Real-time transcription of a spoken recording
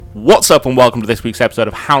What's up and welcome to this week's episode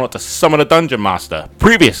of How Not to Summon a Dungeon Master.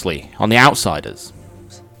 Previously on The Outsiders.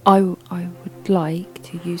 I would like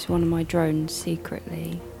to use one of my drones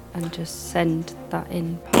secretly and just send that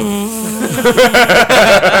in.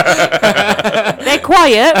 They're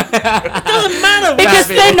quiet. It doesn't matter because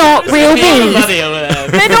they're not real bees.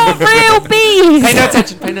 They're not real bees. Pay no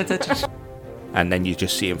attention, pay no attention. And then you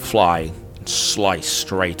just see him fly and slice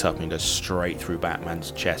straight up and goes straight through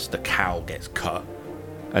Batman's chest. The cowl gets cut.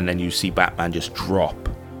 And then you see Batman just drop.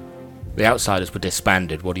 The Outsiders were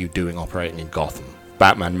disbanded. What are you doing operating in Gotham?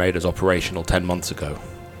 Batman made us operational 10 months ago.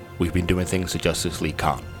 We've been doing things the Justice League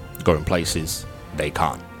can't. Going places they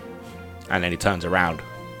can't. And then he turns around.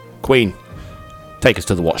 Queen, take us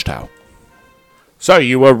to the Watchtower. So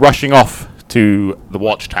you were rushing off to the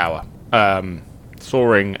Watchtower.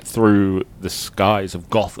 Soaring through the skies of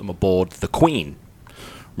Gotham aboard the Queen,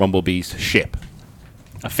 Rumblebee's ship.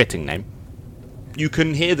 A fitting name. You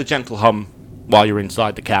can hear the gentle hum while you're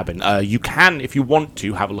inside the cabin. You can, if you want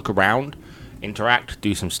to, have a look around, interact,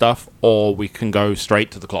 do some stuff, or we can go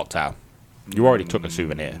straight to the clock tower. You already took a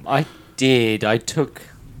souvenir. I did. I've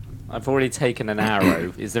already taken an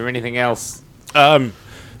arrow. Is there anything else? Not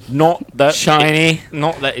that shiny.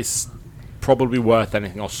 Not that it's probably worth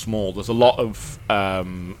anything or small. There's a lot of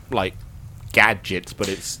gadgets, but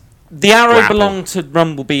it's the arrow grapple. belonged to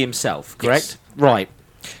Rumblebee himself, correct? Yes. Right.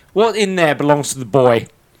 What in there belongs to the boy?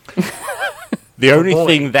 The only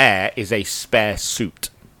thing there is a spare suit,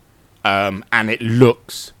 and it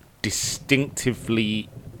looks distinctively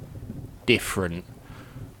different.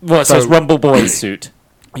 What, so it's Rumbleboy's suit?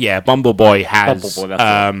 Yeah, Bumbleboy has. Bumbleboy,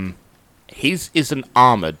 that's right. His isn't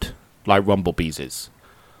armoured like Rumblebee's is.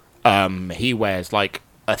 He wears like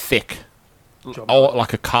a thick, or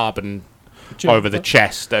like a carbon over the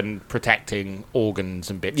chest and protecting organs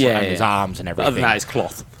and bits and his arms and everything. Other than that, it's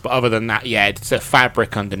cloth. But other than that, yeah, it's a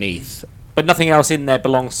fabric underneath. But nothing else in there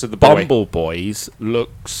belongs to the boy. Bumbleboy's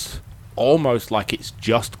looks almost like it's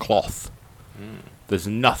just cloth. There's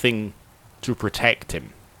nothing to protect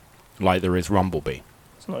him like there is Rumblebee.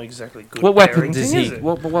 It's not exactly good. What weapon does he? Is it?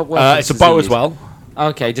 What weapons it's a does bow he as use? well.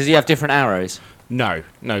 Okay, does he have different arrows? No,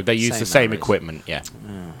 they use Same the same arrows. equipment, yeah.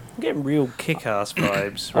 I'm getting real kick-ass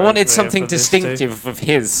vibes. I wanted there something for this too. distinctive of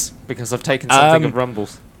his, because I've taken something of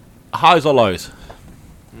Rumble's. Highs or lows?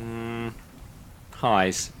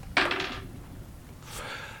 Highs.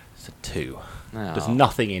 It's a 2. No. There's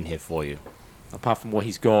nothing in here for you. Apart from what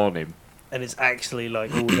he's gone in. And it's actually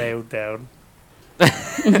like all nailed down.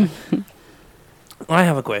 I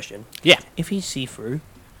have a question. Yeah. If he's see-through,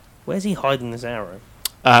 where's he hiding this arrow?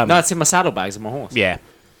 No, it's in my saddlebags and my horse. Yeah.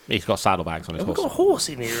 He's got saddlebags on his We've horse. got a horse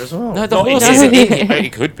in here as well. No, the Not horse in isn't here. in here.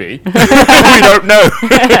 It could be. We don't know.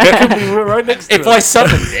 We're right next to If it. I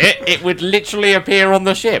summoned it, it would literally appear on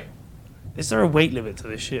the ship. Is there a weight limit to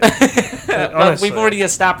this ship? But Honestly. we've already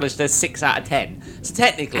established there's 6 out of 10. So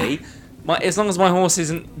technically, as long as my horse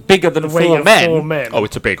isn't bigger than The weight 4 of men, 4 men. Oh,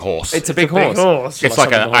 it's a big horse. it's a big Big horse. horse. It's Shall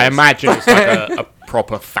like summon the I horse? imagine it's like a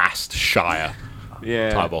proper fast Shire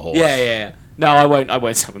type of horse. Yeah. No, I won't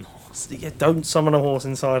summon the horse. Yeah, don't summon a horse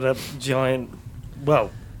inside a giant,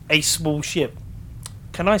 a small ship.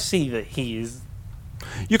 Can I see that he is...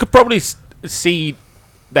 You could probably see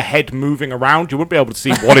the head moving around. You wouldn't be able to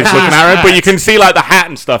see what it's looking at, but you can see like the hat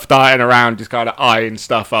and stuff darting around, just kind of eyeing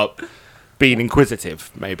stuff up, being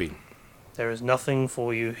inquisitive, maybe. There is nothing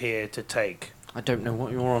for you here to take. I don't know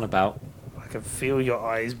what you're on about. I can feel your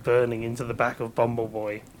eyes burning into the back of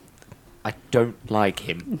Bumbleboy. I don't like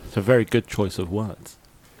him. It's a very good choice of words.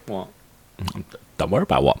 What? Don't worry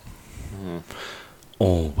about what.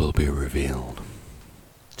 All will be revealed.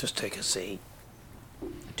 Just take a seat. I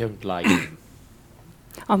don't like him.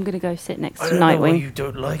 I'm going to go sit next I to don't know why Nightwing. you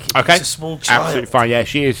don't like it. Okay. He's a small child. Absolutely fine. Yeah,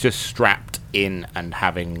 she is just strapped in and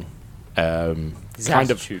having His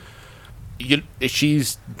kind attitude.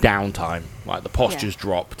 she's downtime. Like the posture's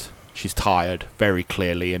dropped. She's tired, very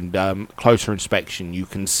clearly, and closer inspection, you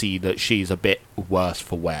can see that she's a bit worse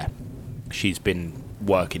for wear. She's been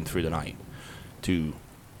working through the night,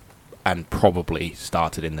 and probably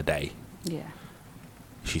started in the day. Yeah.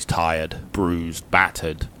 She's tired, bruised,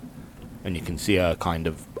 battered, and you can see her kind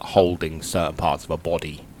of holding certain parts of her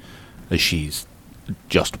body as she's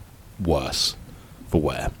just worse for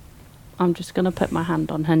wear. I'm just going to put my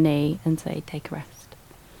hand on her knee and say, take a rest.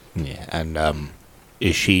 Yeah, and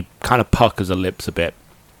she kind of puckers her lips a bit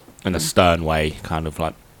in a stern way, kind of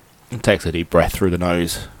like takes a deep breath through the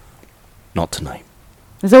nose. Not tonight,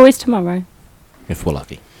 There's always tomorrow. if we're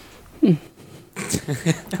lucky.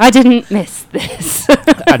 I didn't miss this.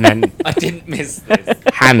 And then I didn't miss this.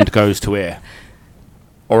 hand goes to ear.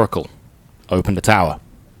 Oracle, open the tower.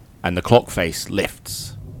 And the clock face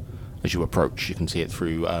lifts. As you approach, you can see it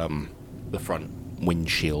through the front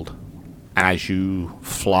windshield. And as you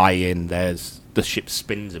fly in, the ship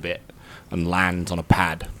spins a bit and lands on a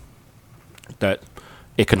pad that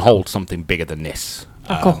it can hold something bigger than this.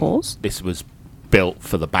 Like a horse? This was built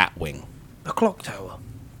for the Batwing. A clock tower.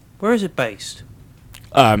 Where is it based?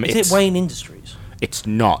 Is It's, it Wayne Industries? it's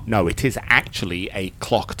not. No, it is actually a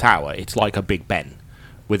clock tower. It's like a Big Ben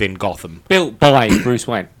within Gotham. Built by Bruce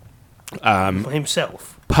Wayne. For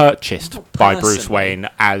himself. Purchased Not by Bruce personally. Wayne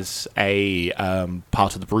as a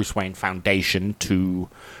part of the Bruce Wayne Foundation to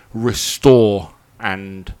restore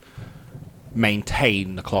and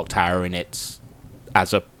maintain the clock tower in its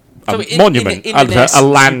as a monument, in as essence, a you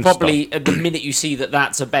land. probably, at the minute you see that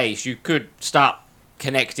that's a base, you could start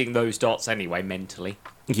connecting those dots anyway mentally.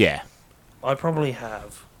 Yeah, I probably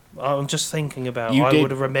have. I'm just thinking about. You I did-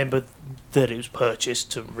 would have remembered that it was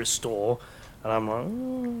purchased to restore, and I'm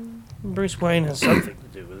like, Bruce Wayne has something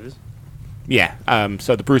to do with this. yeah.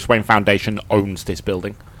 So the Bruce Wayne Foundation owns this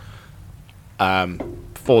building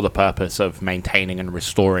for the purpose of maintaining and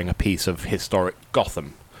restoring a piece of historic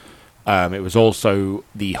Gotham. It was also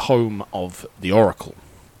the home of the Oracle.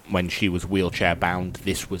 When she was wheelchair bound,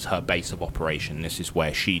 this was her base of operation. This is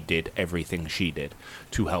where she did everything she did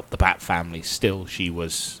to help the Bat family. Still, she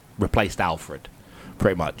replaced Alfred,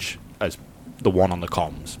 pretty much, as the one on the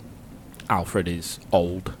comms. Alfred is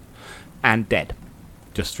old and dead,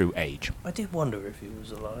 just through age. I did wonder if he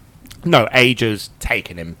was alive. No, age has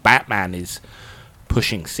taken him. Batman is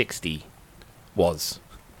pushing 60,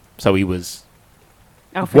 so he was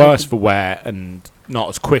Alfred, worse for wear and not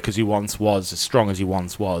as quick as he once was, as strong as he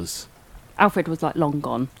once was. Alfred was like long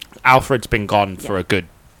gone. Alfred's been gone for Yeah. a good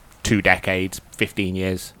 2 decades, 15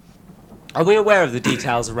 years. Are we aware of the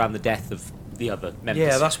details around the death of the other members?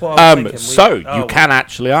 Yeah, that's what I was thinking. So Oh, you can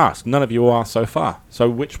actually ask. None of you are so far. So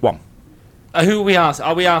which one? Who are we asking?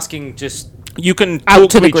 Are we asking just You can Out talk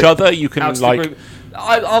to to the each group. other. You can out to like the group?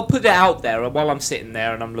 I'll put it out there while I'm sitting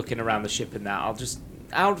there and I'm looking around the ship and that. I'll just,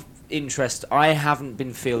 out of interest, I haven't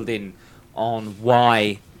been filled in on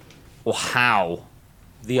why or how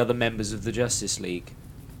the other members of the Justice League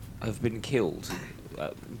have been killed.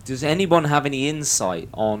 Does anyone have any insight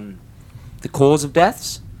on the cause of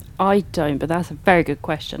deaths? I don't, but that's a very good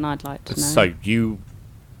question. I'd like to know. so you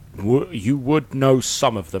would know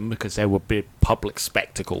some of them because there would be public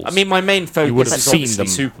spectacles. I mean, my main would focus have is seen obviously them.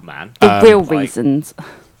 Superman. the real like- reasons.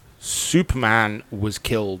 Superman was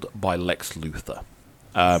killed by Lex Luthor.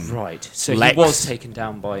 Right, so Lex he was taken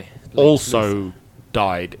down by Lex Also Luthor.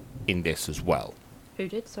 died in this as well. Who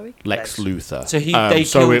did? Sorry. Lex Luthor. So they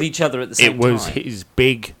so killed it- each other at the same It was time. his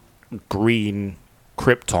big green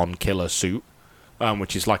Krypton killer suit,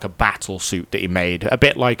 which is like a battle suit that he made, a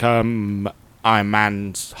bit like Iron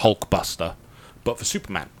Man's Hulkbuster, but for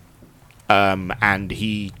Superman. And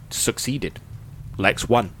he succeeded. Lex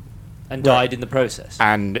won. And died in the process.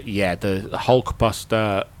 And yeah, the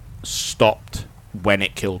Hulkbuster stopped when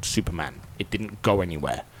it killed Superman. It didn't go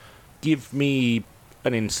anywhere. Give me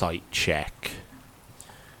an insight check,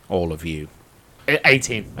 all of you.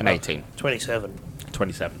 18. An 18. 27.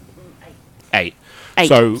 27. 8. 8.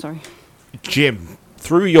 So, Sorry. Jim,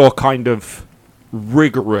 through your kind of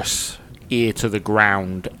rigorous ear to the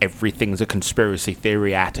ground, everything's a conspiracy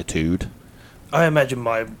theory attitude. I imagine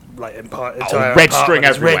my entire Red string apartment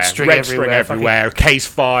is everywhere. Red string everywhere. Case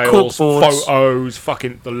files, Cookboards. photos,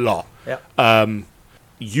 fucking the lot. Yeah.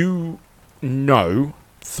 You know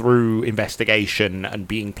through investigation and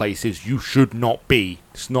being places you should not be,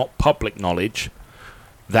 it's not public knowledge,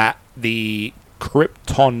 that the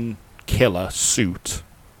Krypton killer suit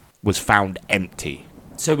was found empty.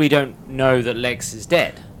 So we don't know that Lex is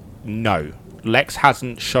dead. No. Lex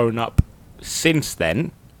hasn't shown up since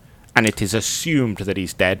then, and it is assumed that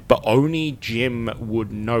he's dead, but only Jim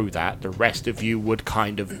would know that. The rest of you would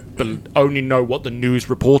kind of only know what the news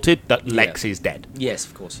reported, that Lex is dead. Yes,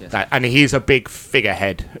 of course, yes. And he's a big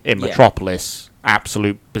figurehead in Yeah. Metropolis,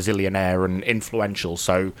 absolute bazillionaire and influential,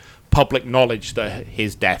 so public knowledge that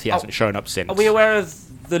his death, he hasn't shown up since. Are we aware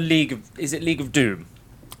of the League of... Is it League of Doom?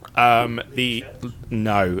 The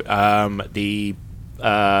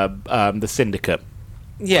Syndicate.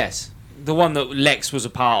 Yes. The one that Lex was a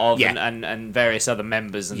part of Yeah. and various other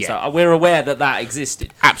members and Yeah. so we're aware that that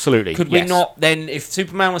existed. Absolutely. Could we yes. not then, if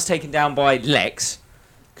Superman was taken down by Lex,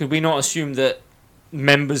 could we not assume that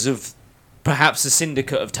members of perhaps the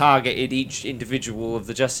Syndicate have targeted each individual of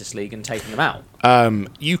the Justice League and taken them out?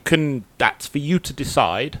 You can. That's for you to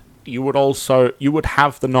decide. You would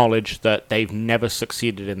have the knowledge that they've never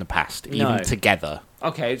succeeded in the past, even No. together.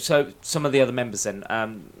 Okay, so some of the other members then.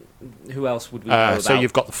 Who else would we know about? So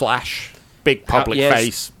you've got the Flash, big public yes.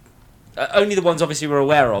 face. Only the ones obviously we're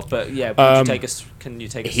aware of, but yeah, would you take us? Can you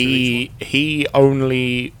take us through each He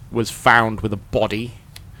only was found with a body.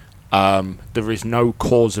 There is no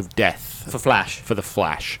cause of death one? For Flash. for the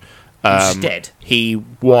Flash. He's dead. He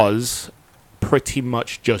was pretty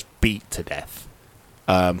much just beat to death.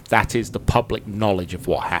 That is the public knowledge of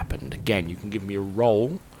what happened. Again, you can give me a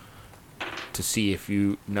roll to see if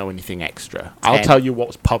you know anything extra. I'll 10. tell you what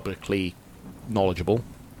was publicly knowledgeable.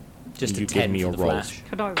 Just You a give 10 me for your the rolls. Flash.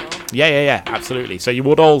 Could I roll? Yeah, absolutely. So you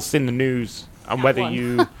would all seen the news, and That whether one.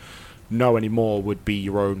 you know any more would be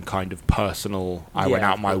your own kind of personal. I went Yeah,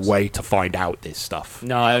 out of my course. way to find out this stuff.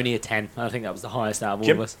 No, only a 10. I think that was the highest out of all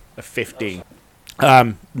Jim? of us. A 15.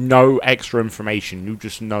 No extra information. You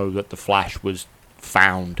just know that the Flash was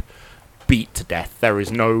found beat to death. There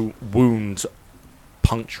is no wounds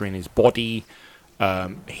puncturing his body.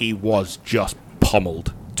 He was just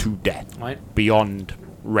pummeled to death Right. beyond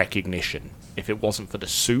recognition. If it wasn't for the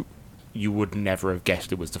suit, you would never have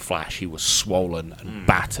guessed it was the Flash. He was swollen and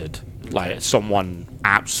battered. Like someone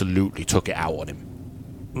absolutely took it out on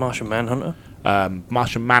him. Martian Manhunter.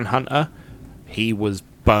 Martian Manhunter, he was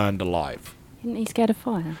burned alive. Isn't he scared of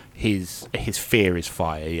fire? His fear is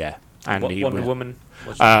fire, yeah. And he Wonder was- Woman.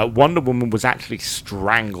 was- Wonder Woman was actually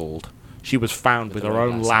strangled. She was found with With her a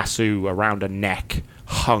own lasso. lasso around her neck,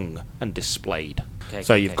 hung and displayed. Okay,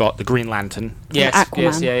 So okay, you've okay. got the Green Lantern. Yes, Aquaman.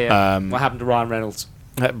 yes, yeah. Um, What happened to Ryan Reynolds?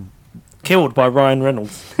 Killed by Ryan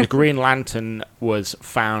Reynolds. The Green Lantern was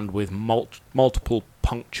found with multiple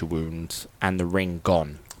puncture wounds and the ring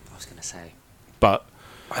gone. I was going to say. But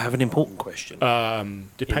I have an important question.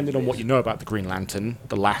 depending on what you know about the Green Lantern,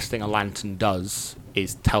 the last thing a lantern does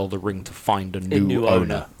is tell the ring to find a new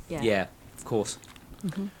owner. Yeah. Of course.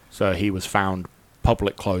 So he was found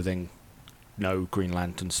public clothing, no Green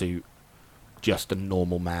Lantern suit, just a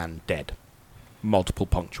normal man dead. Multiple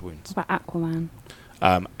puncture wounds. What about Aquaman?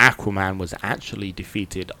 Aquaman was actually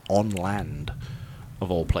defeated on land,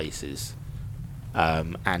 of all places.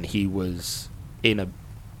 And he was in a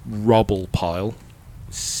rubble pile,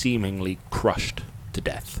 seemingly crushed to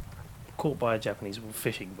death. Caught by a Japanese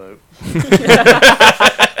fishing boat.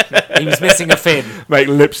 He was missing a fin. Make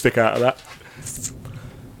lipstick out of that.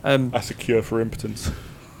 Um, That's a cure for impotence.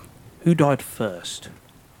 who died first?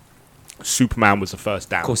 Superman was the first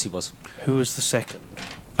down. Of course he was. Who was the second?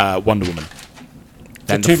 Wonder Woman.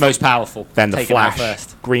 The two most powerful. Then the taken out Flash,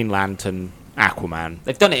 first. Green Lantern, Aquaman.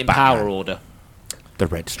 They've done it in Batman. power order. The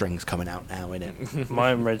red string's coming out now, innit?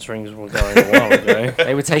 My red strings were going a while ago.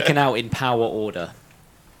 They were taken out in power order.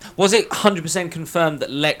 Was it 100% confirmed that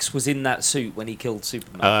Lex was in that suit when he killed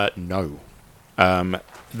Superman? No.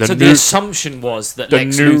 So the assumption was that the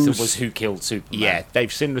Lex news- Luthor was who killed Superman. Yeah,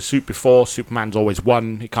 they've seen the suit before. Superman's always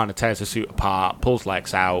won. He kind of tears the suit apart, pulls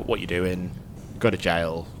Lex out. What you doing? Go to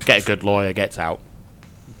jail. Get a good lawyer. Gets out.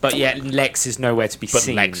 But yet Lex is nowhere to be But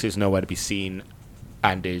seen. Lex is nowhere to be seen,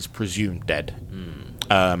 and is presumed dead.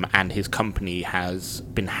 And his company has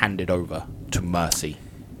been handed over to Mercy.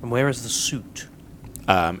 And where is the suit?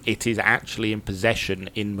 It is actually in possession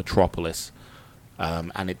in Metropolis,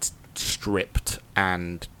 and it's stripped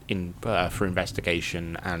and in for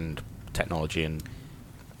investigation and technology and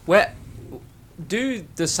Where do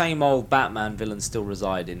the same old Batman villains still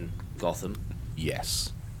reside in Gotham,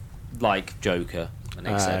 yes, like Joker and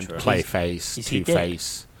etc.? is Clayface, he dead?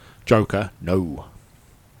 Two-Face, Joker. No.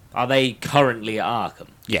 Are they currently at Arkham?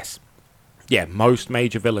 Yes. Yeah, most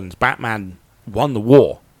major villains. Batman won the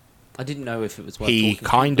war. I didn't know if it was worth He talking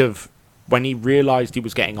kind of, when he realised he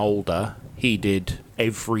was getting older, he did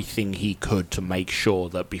everything he could to make sure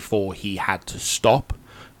that before he had to stop,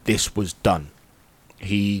 this was done.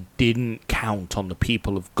 He didn't count on the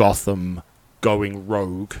people of Gotham going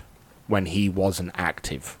rogue when he wasn't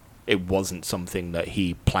active. It wasn't something that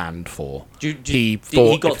he planned for. he he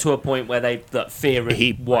thought got if- to a point where that fear of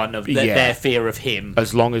He- one of yeah. their fear of him.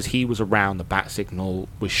 As long as he was around, the bat signal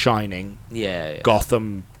was shining. Yeah.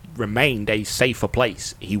 Gotham remained a safer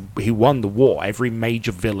place. He won the war. Every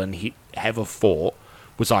major villain he ever fought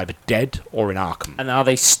was either dead or in Arkham. And are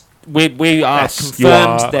they? We are Yes, you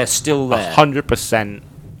confirmed are they're still there. 100%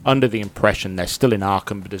 under the impression they're still in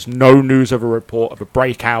Arkham, but there's no news of a report of a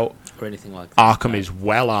breakout. Or anything like that. Arkham is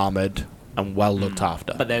well armoured and well looked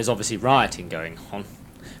after. But there's obviously rioting going on,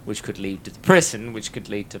 which could lead to prison, which could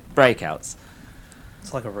lead to breakouts.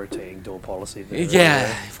 It's like a rotating door policy. There,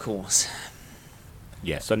 Yeah, of course.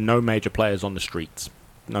 Yeah, so no major players on the streets.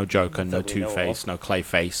 No Joker, no That we know Two-Face, of. no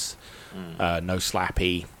Clayface, no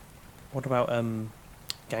Slappy. What about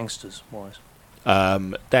gangsters wise?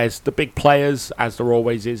 There's the big players, as there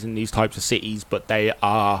always is in these types of cities, but they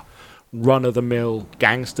are run-of-the-mill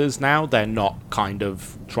gangsters now. They're not kind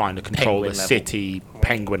of trying to control Penguin the level. city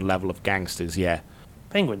penguin level of gangsters, yeah.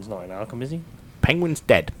 Penguin's not in Arkham, is he? Penguin's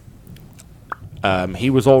dead. He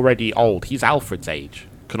was already old. He's Alfred's age,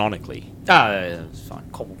 canonically. Yeah, it's fine.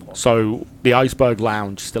 Cobblepot. So the Iceberg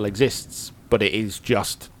Lounge still exists, but it is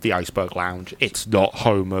just the Iceberg Lounge. It's not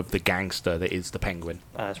home of the gangster that is the Penguin.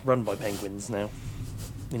 It's run by penguins now.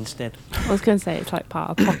 Instead. I was going to say it's like part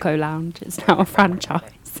of Poco Lounge. It's now a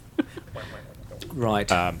franchise.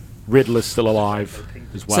 Right. Riddler's still alive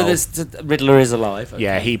as well. so there's Riddler is alive. Okay.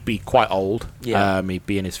 Yeah, he'd be quite old. Yeah. He'd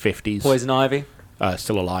be in his 50s. Poison Ivy.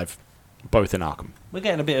 Still alive. Both in Arkham. We're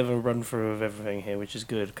getting a bit of a run through of everything here, which is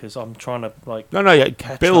good because I'm trying to No, yeah,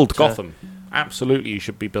 catch build up to- Gotham. Absolutely, you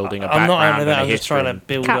should be building a I'm not background having and that. a I'm just history. trying to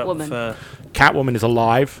build Catwoman. up for. Catwoman is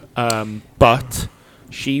alive, but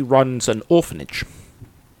she runs an orphanage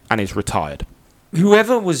and is retired.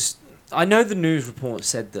 Whoever was, I know the news report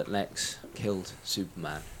said that Lex killed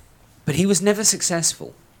Superman, but he was never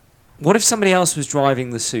successful. What if somebody else was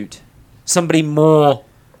driving the suit? Somebody more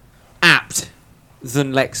apt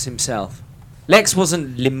than Lex himself. Lex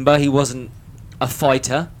wasn't limber. He wasn't a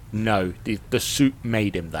fighter. No, the suit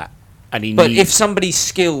made him that, and he. But needs, if somebody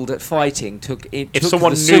skilled at fighting took if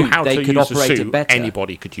someone the knew suit, how they to could use the operate suit, it better.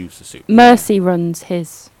 anybody could use the suit. Mercy runs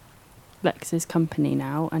Lex's company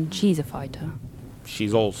now, and she's a fighter.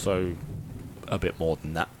 She's also a bit more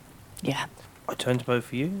than that. Yeah. I turn to both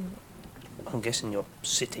of you. I'm guessing you're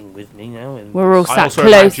sitting with me now. And We're all I sat also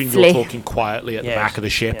imagine you're closely. talking quietly at the Yes, back of the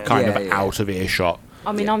ship, yeah. kind Yeah, of yeah. out of earshot.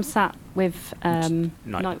 I mean, I'm sat with Nightwing.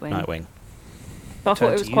 Nightwing. But I Turn thought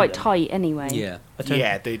it to was you quite then. tight anyway. Yeah. I turn-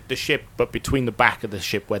 Yeah, the ship, but between the back of the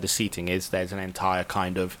ship where the seating is, there's an entire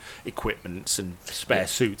kind of equipments and spare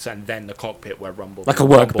suits, and then the cockpit where Rumble. Like a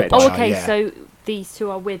workbench. Oh, Rumble okay. yeah. So these two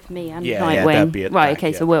are with me and Yeah, yeah, Nightwing. they'd be at the Right. back,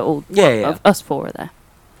 Okay. yeah. So we're all Yeah. us four are there.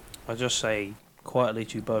 I just say quietly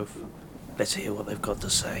to you both, let's hear what they've got to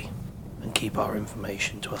say and keep our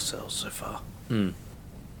information to ourselves so far.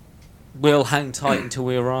 We'll hang tight until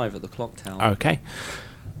we arrive at the clock tower. Okay.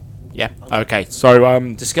 Yeah. Okay.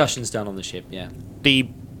 So Discussion's done on the ship. Yeah. the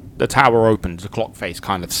tower opens. The clock face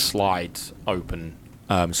kind of slides open,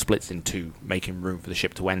 splits in two, making room for the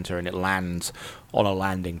ship to enter, and it lands on a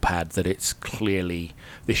landing pad that it's clearly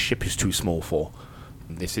this ship is too small for.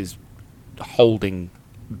 This is holding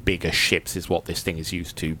bigger ships is what this thing is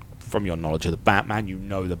used to. From your knowledge of the Batman, you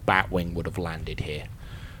know the Batwing would have landed here.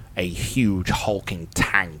 A huge hulking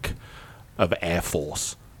tank of Air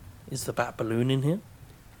Force. Is the bat balloon in here?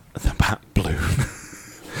 The Bat Balloon.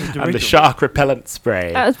 Is And the shark repellent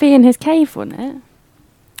spray. That would be in his cave, wouldn't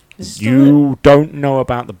You don't know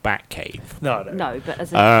about the Batcave. No, it? No, but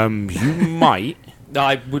as a You might,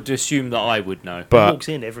 I would assume that I would know. He but walks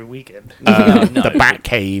in every weekend. No. the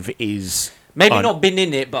Batcave is Maybe un- not been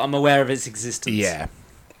in it, but I'm aware of its existence. yeah.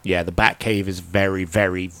 The Batcave is very,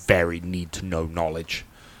 very, very need to know knowledge,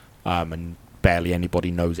 and barely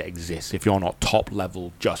anybody knows it exists. If you're not top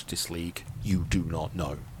level Justice League, you do not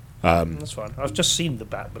know. That's fine. I've just seen the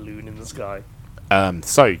bat balloon in the sky.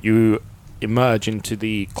 So you emerge into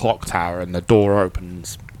the clock tower, and the door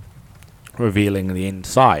opens, revealing the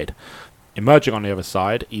inside. Emerging on the other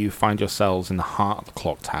side, you find yourselves in the heart of the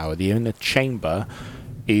clock tower. The inner chamber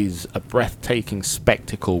is a breathtaking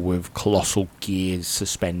spectacle with colossal gears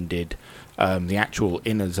suspended. The actual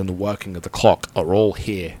innards and the working of the clock are all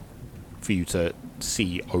here for you to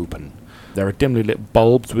see open. There are dimly lit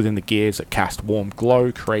bulbs within the gears that cast warm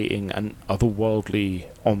glow, creating an otherworldly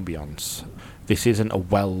ambience. This isn't a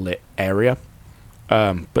well-lit area,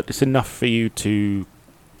 but it's enough for you to...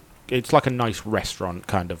 It's like a nice restaurant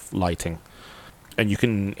kind of lighting. And you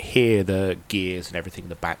can hear the gears and everything in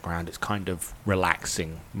the background. It's kind of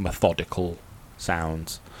relaxing, methodical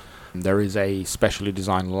sounds. There is a specially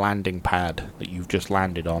designed landing pad that you've just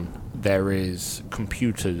landed on. There is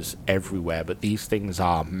computers everywhere, but these things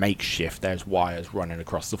are makeshift. There's wires running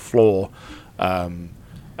across the floor,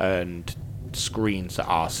 and screens that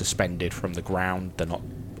are suspended from the ground. They're not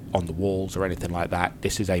on the walls or anything like that.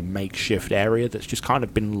 This is a makeshift area that's just kind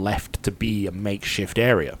of been left to be a makeshift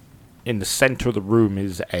area. In the center of the room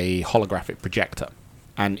is a holographic projector,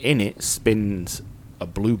 and in it spins a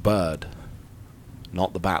blue bird,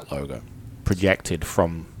 not the Bat logo, projected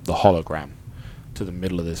from the hologram to the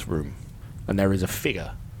middle of this room. And there is a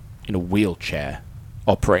figure in a wheelchair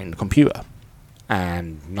operating the computer.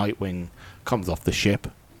 And Nightwing comes off the ship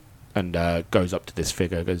and goes up to this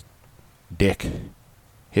figure, goes, "Dick,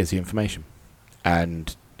 here's the information."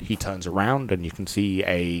 And he turns around and you can see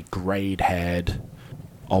a greyed-haired,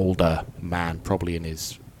 older man, probably in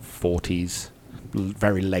his 40s,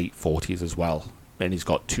 very late 40s as well. and he's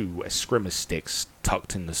got 2 Eskrima sticks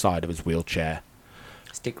tucked in the side of his wheelchair.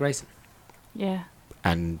 Stick Grayson. Yeah.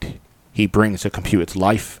 And he brings a computer to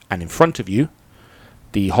life, and in front of you,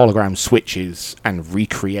 the hologram switches and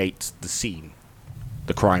recreates the scene,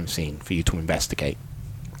 the crime scene, for you to investigate.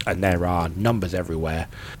 And there are numbers everywhere.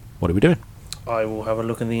 What are we doing? I will have a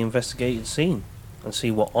look at the investigated scene and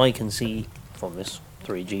see what I can see from this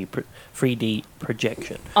 3D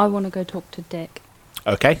projection. I want to go talk to Dick.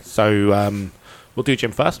 Okay, so we'll do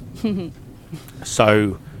Jim first.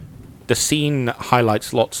 So the scene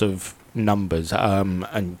highlights lots of numbers,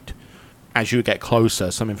 and as you get closer,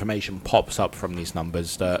 some information pops up from these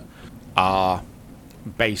numbers that are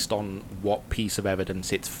based on what piece of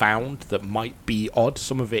evidence it's found that might be odd.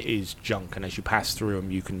 Some of it is junk, and as you pass through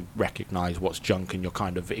them, you can recognize what's junk, and you're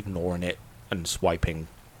kind of ignoring it and swiping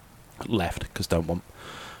left because don't want.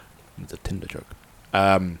 It's a Tinder joke.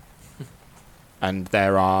 And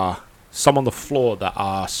there are some on the floor that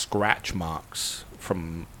are scratch marks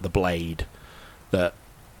from the blade that,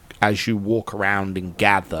 as you walk around and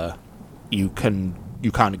gather, you kind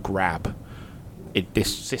of grab.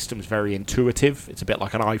 This system's very intuitive. It's a bit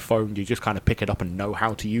like an iPhone. You just kind of pick it up and know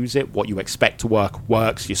how to use it. What you expect to work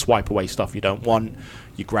works. You swipe away stuff you don't want.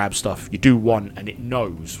 You grab stuff you do want, and it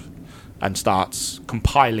knows and starts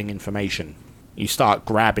compiling information. You start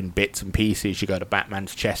grabbing bits and pieces. You go to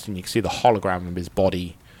Batman's chest and you can see the hologram of his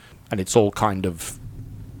body, and it's all kind of,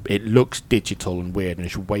 it looks digital and weird, and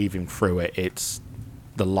as you're waving through it,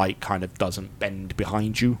 the light kind of doesn't bend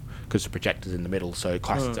behind you because the projector's in the middle, so it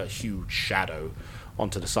casts a huge shadow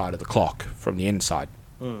onto the side of the clock from the inside.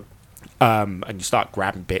 And you start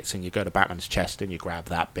grabbing bits, and you go to Batman's chest and you grab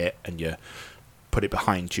that bit and you put it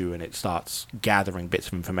behind you, and it starts gathering bits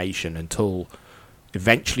of information until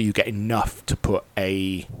eventually you get enough to put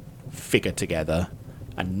a figure together,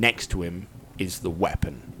 and next to him is the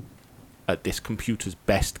weapon at this computer's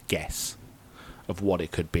best guess of what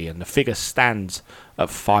it could be, and the figure stands at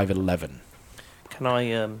 5'11". Can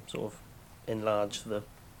I sort of enlarge the...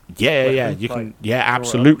 Yeah, you can. Yeah,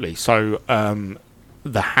 absolutely. So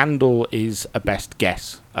the handle is a best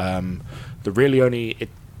guess. The really only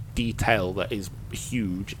detail that is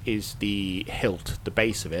huge is the hilt, the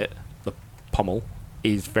base of it, the pommel,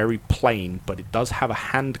 is very plain, but it does have a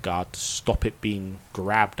handguard to stop it being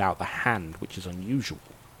grabbed out the hand, which is unusual.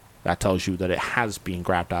 That tells you that it has been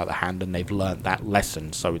grabbed out of the hand, and they've learnt that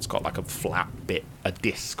lesson. So it's got like a flat bit, a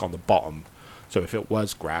disc on the bottom. So if it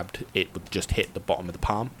was grabbed, it would just hit the bottom of the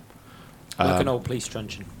palm. Like an old police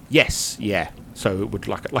truncheon. Yes, yeah. So it would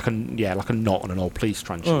like a knot on an old police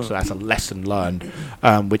truncheon. So that's a lesson learned,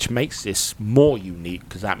 which makes this more unique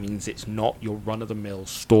because that means it's not your run-of-the-mill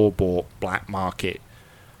store-bought black market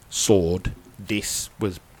sword. This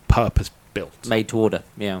was purpose-built, Made to order,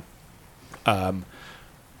 yeah.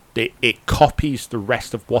 It copies the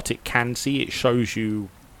rest of what it can see. It shows you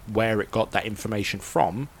where it got that information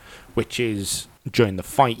from, which is during the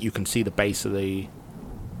fight you can see the base of the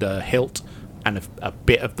hilt and a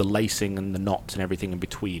bit of the lacing and the knots and everything in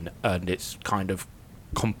between, and it's kind of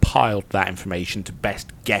compiled that information to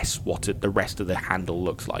best guess what the rest of the handle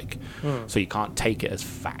looks like. So you can't take it as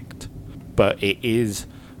fact, but it is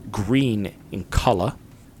green in color,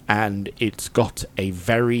 and it's got a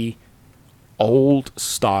very old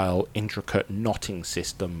style intricate knotting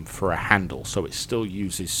system for a handle, so it still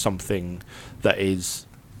uses something that is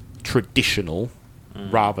traditional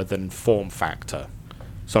rather than form factor.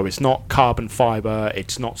 So it's not carbon fiber,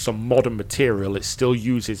 it's not some modern material, it still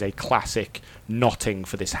uses a classic knotting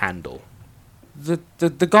for this handle. The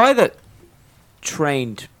guy that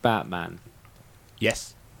trained Batman,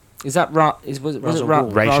 Yes, is that was it Ra's al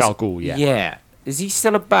Ghul. Ra's al Ghul, yeah. Yeah. Is he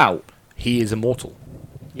still about? He is immortal.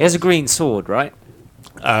 He has a green sword, right?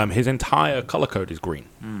 His entire color code is green.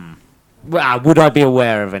 Well, would I be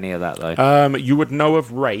aware of any of that though? You would know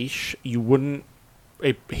of Raish. You wouldn't.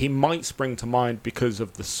 He might spring to mind because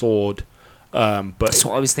of the sword, but That's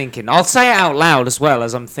what I was thinking. I'll say it out loud as well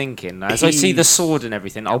as I'm thinking. As I see the He's- sword and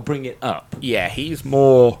everything, I'll bring it up. yeah, he's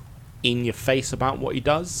more in your face about what he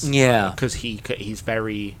does. Yeah. because he's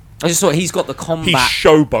very. I just thought he's got the He combat.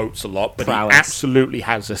 showboats a lot, but prowess. he absolutely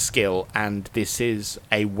has a skill, and this is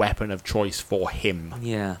a weapon of choice for him.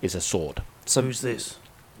 Yeah. Is a sword. So Who's this?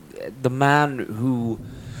 the man who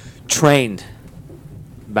trained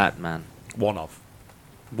Batman, One of,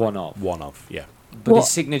 yeah. but What-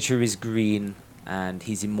 his signature is green, and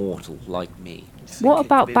he's immortal like me. What Think it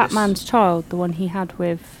about could be Batman's child, the one he had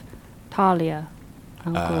with Talia?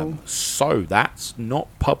 Al Ghul? So that's not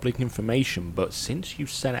public information, but since you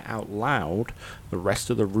said it out loud, the rest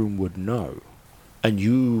of the room would know. And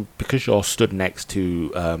you, because you're stood next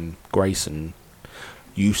to Grayson,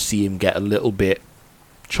 you see him get a little bit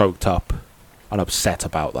choked up and upset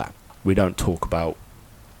about that. We don't talk about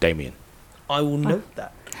Damien. I will note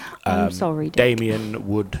that. I'm sorry, Dick. Damien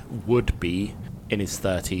would be in his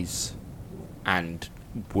 30s and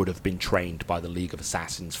would have been trained by the League of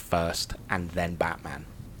Assassins first and then Batman.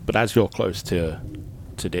 But as you're close to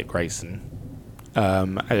Dick Grayson,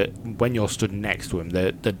 when you're stood next to him,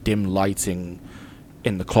 the dim lighting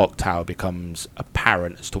in the clock tower becomes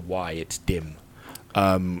apparent as to why it's dim.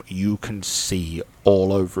 You can see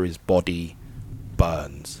all over his body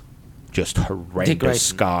burns. Just horrendous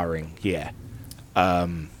scarring. Yeah.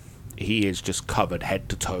 He is just covered head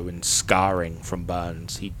to toe in scarring from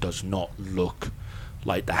burns. He does not look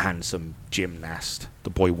like the handsome gymnast, the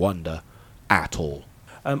boy wonder, at all.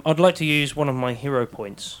 I'd like to use one of my hero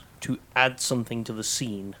points to add something to the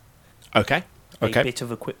scene. Okay. A bit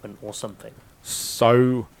of equipment or something.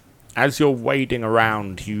 So, as you're wading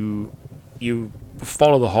around, you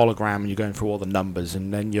follow the hologram and you're going through all the numbers,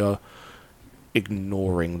 and then you're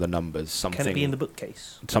ignoring the numbers. Can it be in the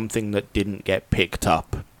bookcase? Something that didn't get picked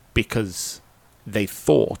up because they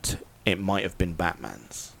thought it might have been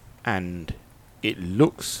Batman's. And it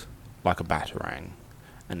looks like a Batarang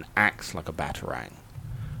and acts like a Batarang,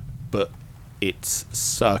 but it's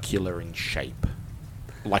circular in shape,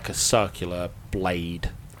 like a circular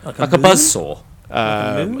blade. Like a buzzsaw.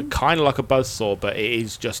 Kind of like a buzzsaw, but it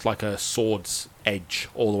is just like a sword's edge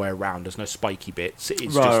all the way around. There's no spiky bits.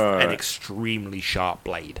 It's just an extremely sharp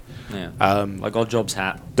blade. Yeah. Like Oddjob's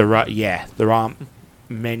hat. There aren't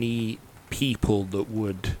many people that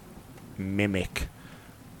would mimic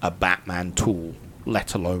a Batman tool,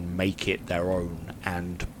 let alone make it their own,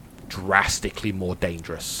 and drastically more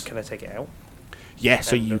dangerous. Can I take it out? Yeah,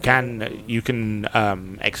 so you can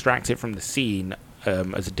extract it from the scene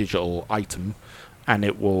as a digital item, and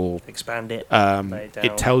it will expand it.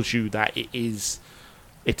 It tells you that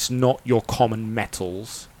it's not your common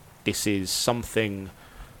metals. This is something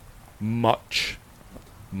much,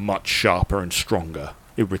 much sharper and stronger.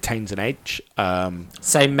 It retains an edge.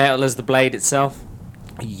 Same metal as the blade itself?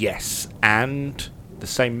 Yes, and the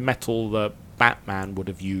same metal that Batman would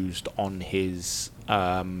have used on his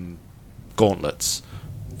gauntlets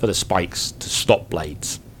for the spikes to stop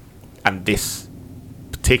blades. And this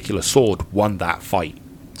particular sword won that fight.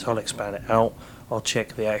 So I'll expand it out. I'll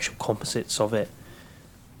check the actual composites of it.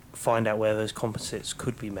 Find out where those composites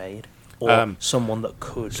could be made. Or someone that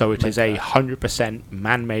could. So it is a 100%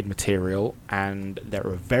 man-made material, and there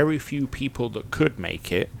are very few people that could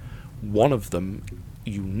make it. One of them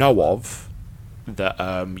you know of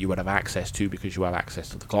that you would have access to because you have access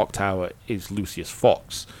to the clock tower is Lucius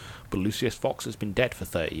Fox. But Lucius Fox has been dead for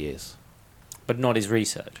 30 years. But not his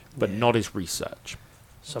research. Not his research.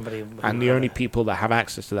 Somebody. And the only people that have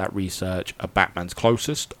access to that research are Batman's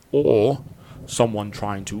closest, or someone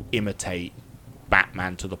trying to imitate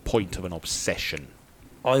Batman to the point of an obsession.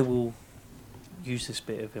 I will use this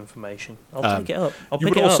bit of information. I'll pick it up.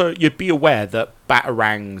 You'd be aware that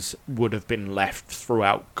Batarangs would have been left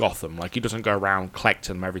throughout Gotham. Like, he doesn't go around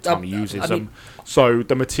collecting them every time he uses them. So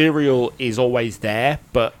the material is always there,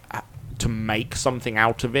 but to make something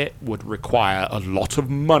out of it would require a lot of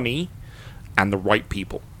money and the right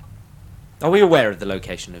people. Are we aware of the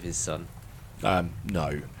location of his son?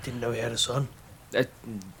 No. Didn't know he had a son.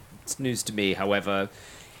 It's news to me, however.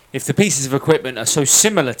 If the pieces of equipment are so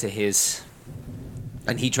similar to his,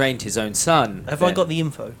 and he trained his own son... Have I got the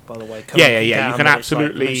info, by the way? Yeah. You can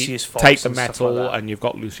absolutely take the and metal, like and you've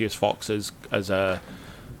got Lucius Fox as Can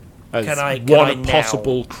one I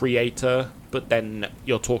possible creator, but then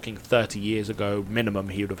you're talking 30 years ago minimum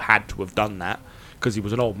he would have had to have done that, because he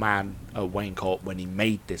was an old man at Wayne Court when he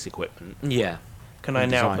made this equipment. Yeah. Can I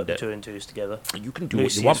now put the two and twos together? You can do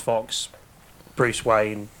Lucius what you want. Fox, Bruce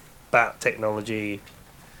Wayne, Bat technology,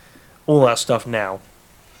 all that stuff now.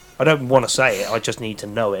 I don't want to say it, I just need to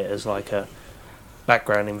know it as like a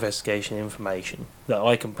background investigation information that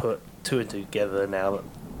I can put two and two together now that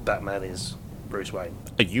Batman is Bruce Wayne.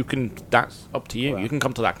 That's up to you. Well, you can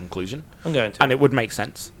come to that conclusion. I'm going to. And it would make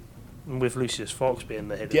sense. With Lucius Fox being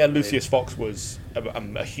the head Yeah, of the Lucius Fox was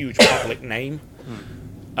a huge public name.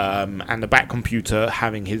 And the Batcomputer,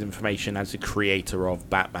 having his information as the creator of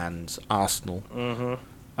Batman's arsenal,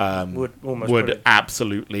 would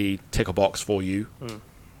absolutely tick a box for you.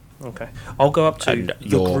 Okay. I'll go up to And the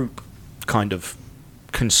your group. kind of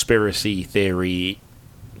conspiracy theory,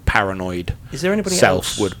 paranoid Is there anybody self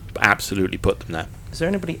else? would absolutely put them there. Is there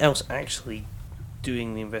anybody else actually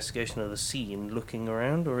doing the investigation of the scene, looking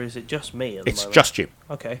around, or is it just me at the It's moment? just you.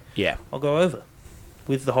 Okay. Yeah. I'll go over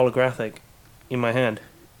with the holographic in my hand.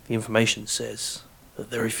 The information says that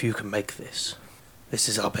very few can make this. This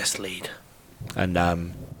is our best lead. And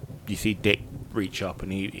you see Dick reach up,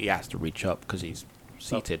 and he has to reach up because he's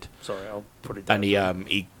seated. Sorry, I'll put it down. And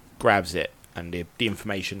he grabs it, and the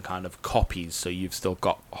information kind of copies, so you've still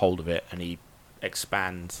got hold of it, and he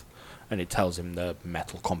expands, and it tells him the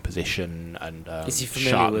metal composition and Is he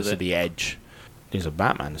familiar sharpness with it? of the edge. These are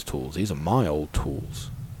Batman's tools. These are my old tools.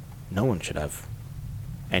 No one should have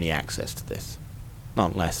any access to this,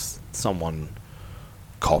 not unless someone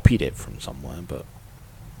copied it from somewhere. But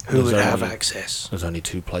Who would there's have only- access? There's only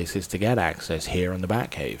two places to get access, here and the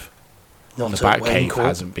Batcave. And Not the at Batcave Wayne Corp.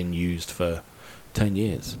 hasn't been used for 10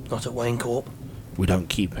 years. Not at Wayne Corp. We don't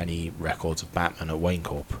keep any records of Batman at Wayne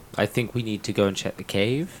Corp. I think we need to go and check the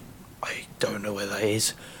cave. I don't know where that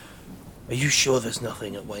is. Are you sure there's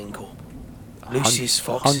nothing at Wayne Corp? Lucius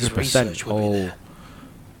Fox's 100% research will be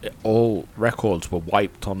there. all records were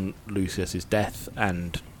wiped on Lucius's death,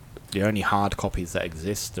 and the only hard copies that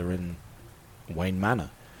exist are in Wayne Manor.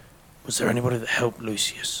 Was there anybody that helped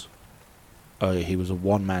Lucius? He was a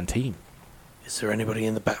one-man team. Is there anybody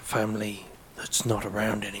in the Bat family that's not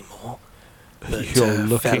around anymore? That You're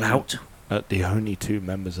looking fell out? at the only two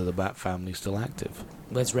members of the Bat family still active.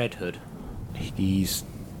 Where's Red Hood? He's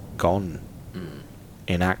gone.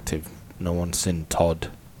 Inactive. No one's seen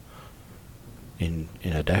Todd in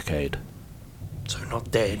a decade. So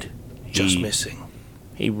not dead, just He- missing.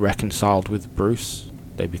 He reconciled with Bruce.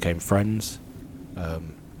 They became friends.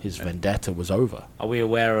 His vendetta was over. Are we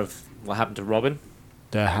aware of what happened to Robin?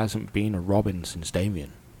 There hasn't been a Robin since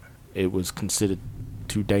Damien. It was considered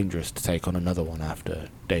too dangerous to take on another one after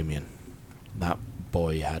Damien. That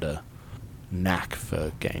boy had a knack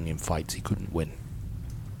for getting in fights he couldn't win.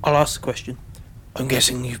 I'll ask the question. I'm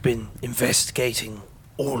guessing you've been investigating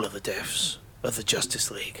all of the deaths of the Justice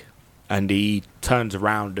League. And he turns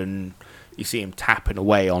around and you see him tapping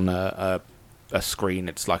away on a screen.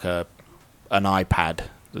 It's like an iPad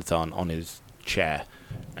that's on his chair,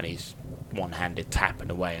 and he's one-handed tapping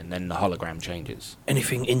away, and then the hologram changes.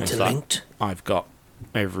 Anything It's like, interlinked? I've got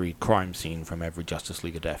every crime scene from every Justice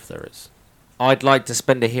League of Death there is. I'd like to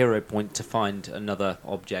spend a hero point to find another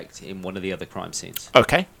object in one of the other crime scenes.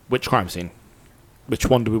 Okay, which crime scene? Which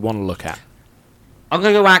one do we want to look at? I'm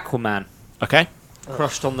going to go Aquaman, Okay.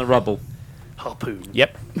 crushed on the rubble. Harpoon.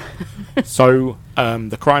 Yep. So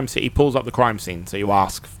the crime scene. He pulls up the crime scene. So you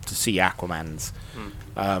ask to see Aquaman's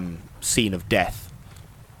scene of death,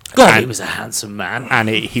 God, he And- was a handsome man. and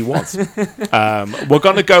he was. We're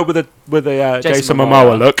gonna go with a Jason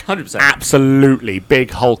Momoa Momoa, look. 100%. Absolutely,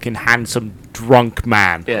 big, hulking, handsome, drunk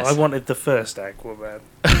man. Yes. I wanted the first Aquaman.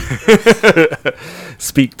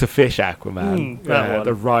 Speak to fish, Aquaman. That one.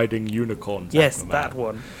 The riding unicorns. Yes, Aquaman. that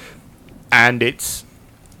one. And it's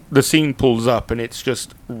the scene pulls up, and it's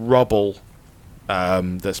just rubble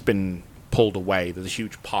that's been pulled away. There's a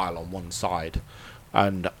huge pile on one side,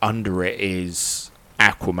 and under it is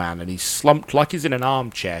Aquaman, and he's slumped like he's in an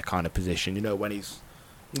armchair kind of position. You know, when he's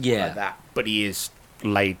Yeah. like that, but he is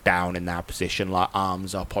laid down in that position, like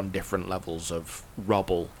arms up on different levels of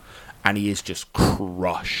rubble, and he is just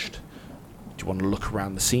crushed. Do you want to look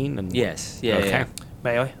around the scene? And Yes. Yeah. Okay. Yeah.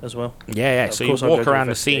 May I as well? Yeah. Of So you course I'll go walk to around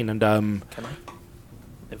the investigate. scene, and Can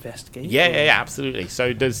I investigate? yeah, absolutely.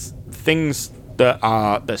 So there's things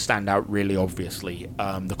that stand out really obviously.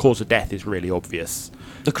 The cause of death is really obvious.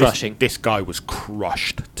 The crushing. This guy was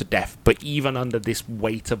crushed to death, but even under this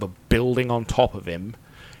weight of a building on top of him,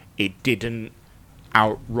 it didn't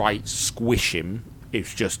outright squish him.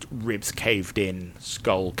 It's just ribs caved in,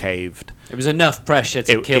 skull caved. It was enough pressure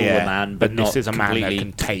to kill Yeah, the man, but not this is a man completely. that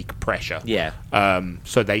can take pressure. Yeah.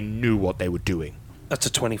 So they knew what they were doing. That's a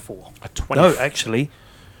 24. A 20. No, actually,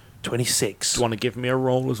 26. Do you want to give me a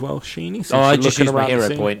roll as well, Sheeny? Since Oh, I you're just looking used my around the hero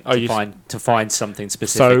scene? point Oh, to find something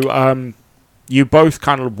specific. So, you both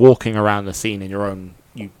kind of walking around the scene in your own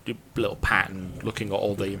little pattern, looking at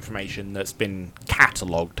all the information that's been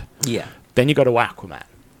catalogued. yeah. Then you go to Aquaman,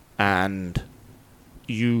 and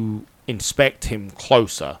you inspect him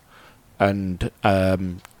closer, and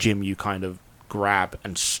Jim, you kind of grab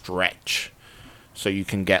and stretch, so you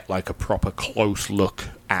can get like a proper close look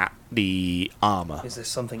at the armor. Is there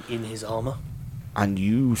something in his armor? And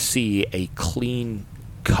you see a clean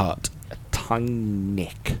cut, a tiny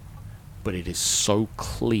nick, but it is so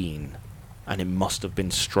clean, and it must have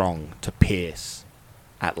been strong to pierce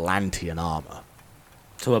Atlantean armor.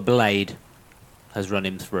 So a blade has run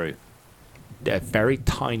him through. A very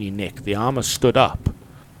tiny nick. The armor stood up,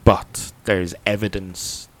 but there is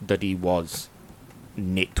evidence that he was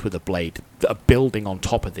nicked with a blade. A building on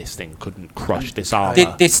top of this thing couldn't crush this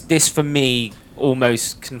armor. This for me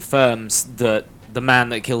almost confirms that the man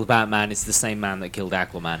that killed Batman is the same man that killed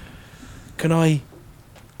Aquaman. Can I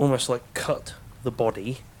almost like cut the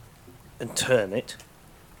body and turn it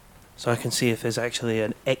So I can see if there's actually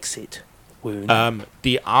an exit wound.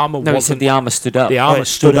 The armor No, he wasn't. said the armor stood up. The Oh, armor it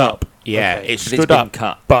stood stood up. up. Yeah, Okay. it But it's stood been up.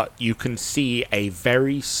 cut. But you can see a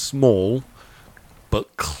very small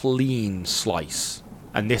but clean slice.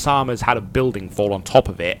 And this armor's had a building fall on top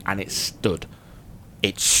of it, and it stood.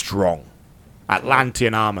 It's strong.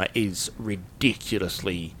 Atlantean armor is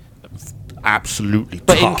ridiculously, absolutely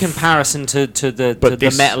But tough. in comparison to the But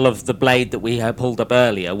this- metal of the blade that we had pulled up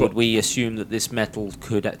earlier, would we assume that this metal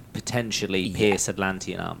could potentially pierce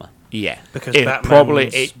Atlantean armor? Yeah, because it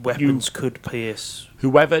Batman's weapons could pierce.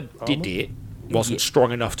 whoever did Armor? it wasn't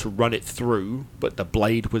strong enough to run it through, but the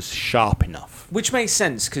blade was sharp enough. Which makes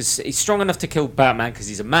sense, because he's strong enough to kill Batman because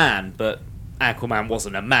he's a man, but Aquaman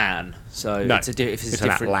wasn't a man, so No, if it's a it's an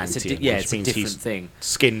different, Atlantean, yeah, which it's a means different he's- thing.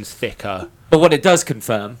 Skin's thicker. But what it does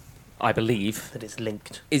confirm, I believe, That is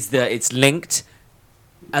linked. is that it's linked,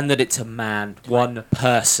 and that it's a man, one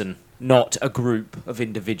person, not a group of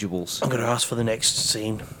individuals. I'm going to ask for the next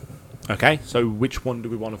scene. Okay, so which one do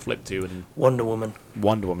we want to flip to? And Wonder Woman.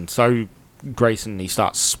 Wonder Woman. So Grayson, he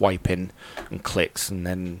starts swiping and clicks, and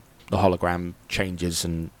then the hologram changes,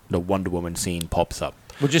 and the Wonder Woman scene pops up.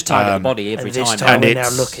 We'll just target the body every And this time. time And we're now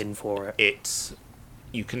it's- looking for it. It's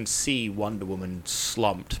you can see Wonder Woman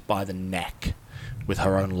slumped by the neck, with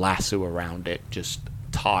her own lasso around it, just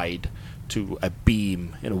tied to a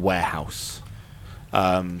beam in a warehouse.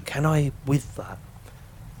 Can I, with that,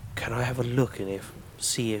 can I have a look and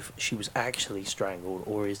see if she was actually strangled,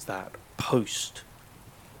 or is that post?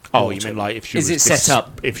 Oh, you mean like if she Is was it set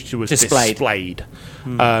up, If she was displayed? displayed.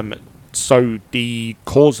 So the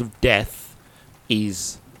cause of death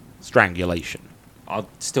is strangulation. I'll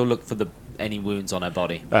still look for any wounds on her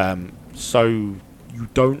body. So you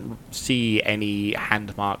don't see any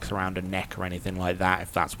hand marks around her neck or anything like that.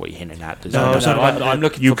 If that's what you're hinting at, There's No, no- so I'm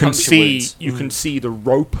looking you for can puncture see wounds. you can see the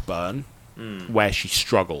rope burn where she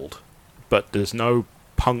struggled, but there's no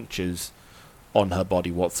punctures on her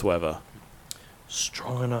body whatsoever.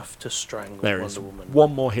 Strong enough to strangle There Wonder is Woman.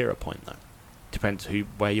 one more hero point though. Depends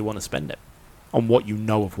where you want to spend it. On what you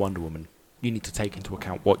know of Wonder Woman, you need to take into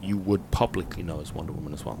account what you would publicly know as Wonder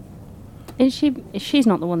Woman as well. Is she? She's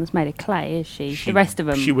not the one that's made of clay, is she? The rest of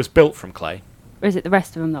them, She was built from clay. or is it the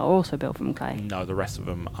rest of them that are also built from clay? No, the rest of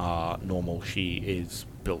them are normal. She is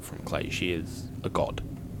built from clay. She is a god.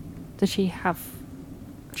 Does she have?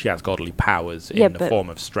 She has godly powers Yeah, in the but- form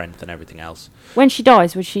of strength and everything else. When she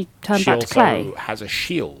dies, would she turn She back to also clay? has a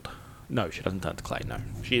shield. No, she doesn't turn to clay. No,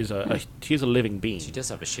 she is she is a living being. She does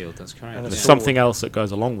have a shield, that's correct. And a There's sword. something else that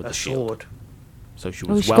goes along with A the shield. sword. So she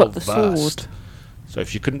Oh, was she's well got the versed. sword. So if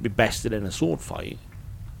she couldn't be bested in a sword fight,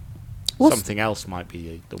 What's- something else might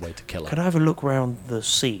be the way to kill her. Can I have a look around the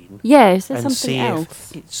scene Yeah, is there and something see else?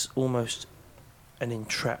 if it's almost an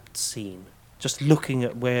entrapped scene? Just looking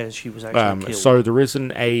at where she was actually killed. So there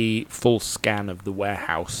isn't a full scan of the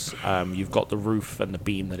warehouse. You've got the roof and the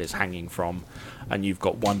beam that it's hanging from, and you've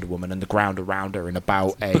got Wonder Woman and the ground around her in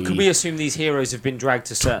about a But could we assume these heroes have been dragged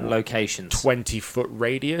to certain locations? 20-foot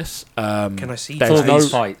radius. Can I see there's For no,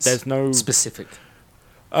 these fights? There's no. Specific.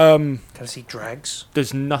 Can I see drags?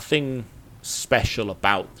 There's nothing special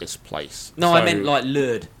about this place. No, I So, meant like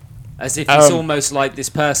lured. As if it's Um, almost like this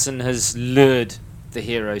person has lured the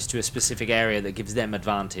heroes to a specific area that gives them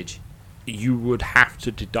advantage. you would have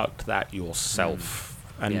to deduct that yourself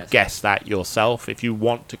and Yes. guess that yourself. If you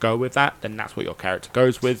want to go with that, then that's what your character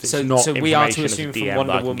goes with. It's So, not so we are to information as a assume DM from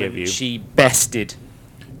Wonder that I can give Woman you she bested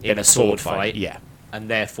in a sword fight, Yeah. and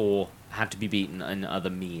therefore had to be beaten in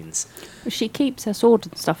other means. She keeps her sword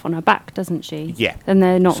and stuff on her back, doesn't she? Yeah. And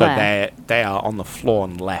they're not So there. they are on the floor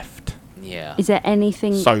and left. Yeah. Is there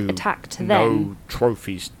anything So attacked to no them?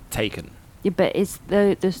 trophies taken. Yeah, but is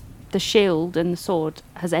the shield and the sword?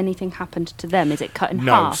 Has anything happened to them? Is it cut in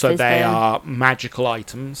No, half? so Is they there- are magical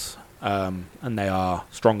items, and they are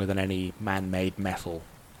stronger than any man-made metal.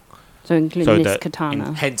 So including so this that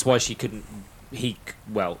katana. Hence why she couldn't.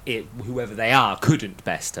 Whoever they are couldn't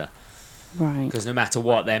best her, Right. because no matter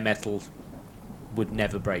what, their metal would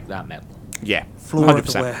never break that metal. Yeah, Floor of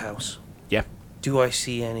the 100%. warehouse. Yeah. Do I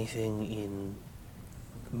see anything in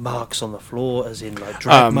marks on the floor, as in like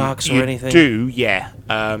drag marks or you anything? do, yeah.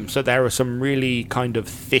 So there are some really kind of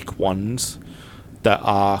thick ones that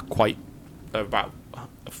are quite about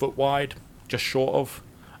a foot wide, just short of,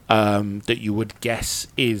 that you would guess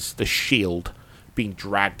is the shield being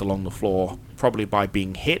dragged along the floor, probably by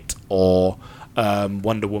being hit or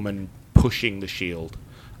Wonder Woman pushing the shield.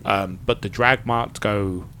 But the drag marks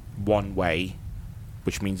go one way,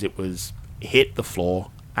 which means it was hit the floor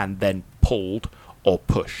and then pulled or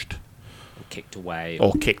pushed Or kicked away.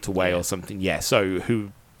 or kicked away or something. Yeah.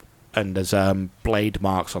 So and there's blade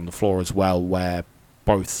marks on the floor as well, where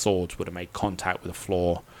both swords would have made contact with the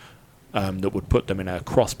floor. That would put them in a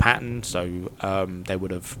cross pattern, so they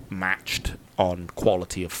would have matched on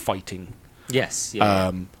quality of fighting. Yes,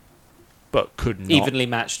 yeah. But could not. Evenly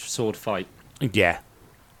matched sword fight. Yeah.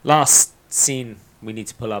 Last scene we need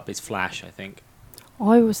to pull up is Flash, I think.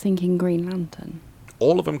 I was thinking Green Lantern.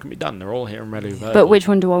 All of them can be done. They're all here and ready. But which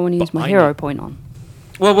one do I want to use But my I hero know- point on?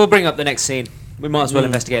 Well, we'll bring up the next scene. We might as well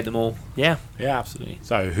investigate them all. Yeah, Yeah, absolutely.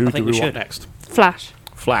 So who I do think we we want should. next? Flash.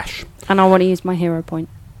 Flash. And I want to use my hero point.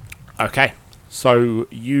 Okay. So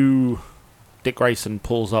Dick Grayson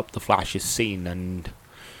pulls up the Flash's scene, and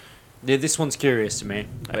Yeah, this one's curious to me.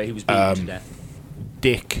 But he was beaten to death.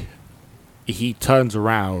 Dick, he turns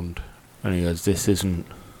around and he goes, This isn't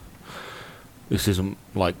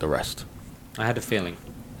like the rest. I had a feeling.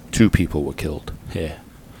 2 people were killed here.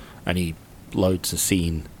 And he loads the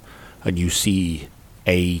scene, and you see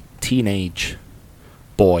a teenage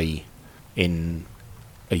boy in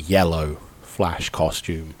a yellow Flash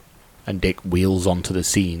costume, and Dick wheels onto the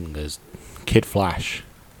scene as Kid Flash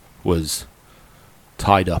was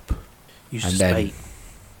tied up used and to then bait.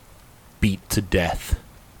 beat to death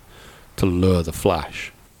to lure the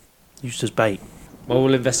Flash. Used as bait. Well,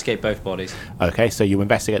 we'll investigate both bodies. Okay, so you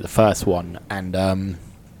investigate the first one, and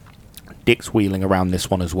Dick's wheeling around this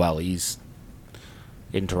one as well. He's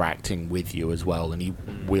interacting with you as well, and he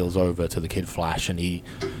wheels over to the Kid Flash, and he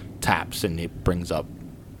taps, and it brings up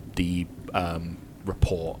the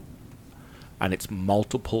report, and it's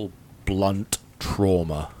multiple blunt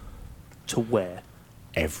trauma To where?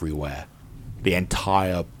 everywhere. The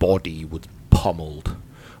entire body was pummeled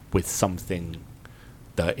with something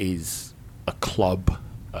that is a club,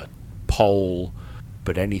 a pole,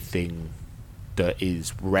 but anything that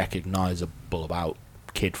is recognizable about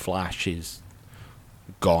Kid Flash is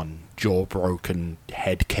gone. Jaw broken,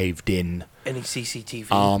 head caved in, Any CCTV?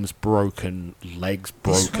 arms broken, legs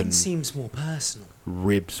This broken, one seems more personal.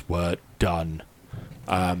 ribs were done.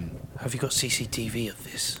 Have you got CCTV of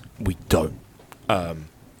this? We don't.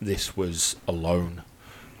 This was a lone,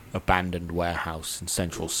 abandoned warehouse in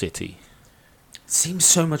Central City. Seems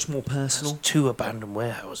so much more There's personal. 2 abandoned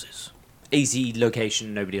warehouses. Easy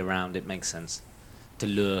location, nobody around. It makes sense to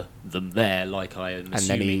lure them there, like I am then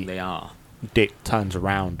assuming they are. Dick turns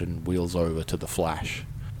around and wheels over to the Flash,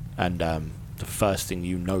 and the first thing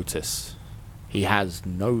you notice, he has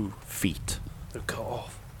no feet. They're cut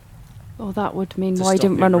off. Well, that would mean To why he stop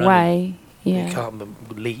didn't him run running. away. You Yeah.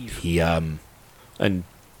 can't leave. He and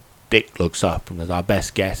Dick looks up and goes, "Our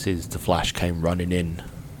best guess is the Flash came running in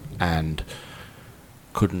and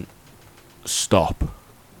couldn't stop.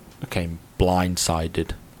 Came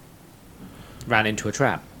blindsided, Ran into a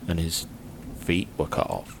trap. and his feet were cut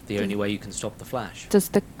off. The only way you can stop the Flash. Does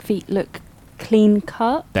the feet look clean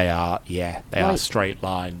cut? They are, yeah, they are Like- straight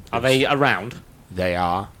line. Are they around? They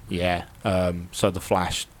are, yeah. So the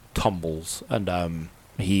Flash tumbles, and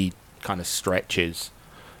he kind of stretches,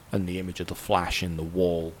 and the image of the Flash in the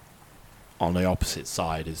wall on the opposite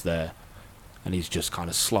side is there, and he's just kind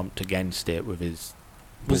of slumped against it with his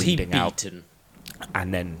Was he bleeding out, beaten?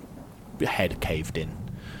 and then head caved in.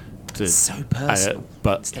 So personal.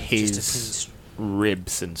 But Instead of just a his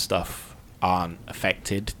ribs and stuff aren't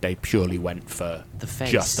affected. They purely went for The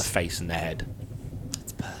face. just the face and the head.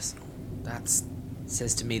 It's personal. That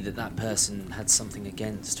says to me that person had something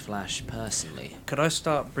against Flash personally. Could I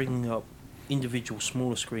start bringing up individual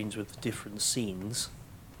smaller screens with different scenes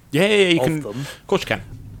Yeah, you of can. them? Of course you can.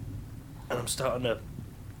 And I'm starting to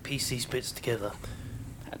piece these bits together.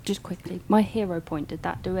 Just quickly, my hero point, did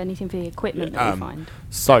that do anything for the equipment that we find?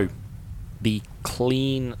 So, the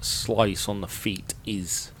clean slice on the feet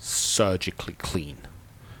is surgically clean.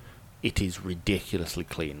 It is ridiculously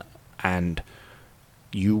clean. And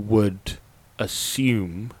you would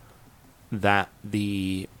assume that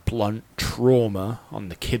the blunt trauma on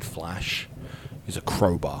the Kid Flash is a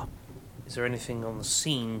crowbar. Is there anything on the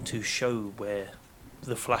scene to show where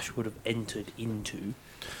the Flash would have entered into?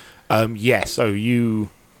 Yeah, so you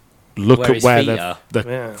look Where at his where feet are.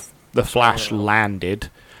 Yeah. the Flash Yeah. landed,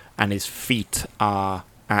 and his feet are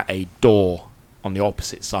at a door on the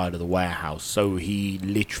opposite side of the warehouse. So he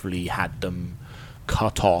literally had them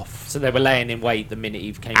cut off. So they were laying in wait the minute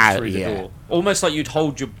he came through the yeah. door. Almost like you'd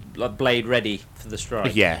hold your blade ready for the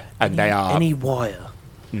strike. Yeah, and they are Any wire?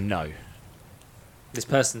 no, This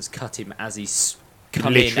person's cut him as he's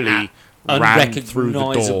come literally in at ran through the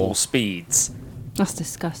unrecognisable door. speeds. That's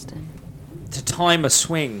disgusting. To time a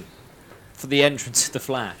swing for the entrance of the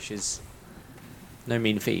Flash is no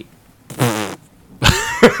mean feat.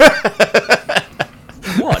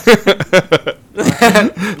 What?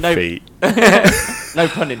 No, feet. No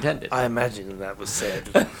pun intended. I imagine that was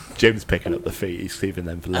said. Jim's picking up the feet. He's leaving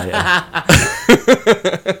them for later.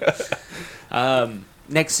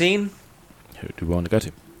 Next scene. Who do we want to go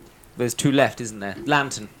to? There's 2 left, isn't there?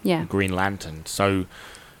 Lantern. Yeah. Green Lantern. So,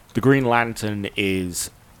 the Green Lantern is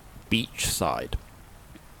beachside.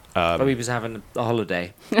 He was having a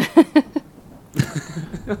holiday.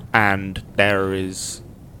 And there is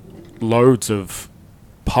loads of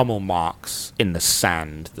pummel marks in the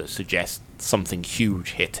sand that suggest something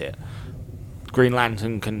huge hit it. Green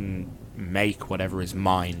Lantern can make whatever his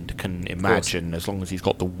mind can imagine as long as he's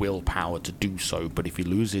got the willpower to do so, but if he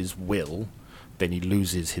loses will, then he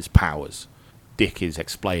loses his powers. Dick is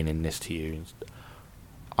explaining this to you.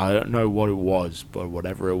 I don't know what it was, but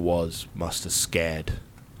whatever it was must have scared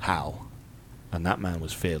Hal, and that man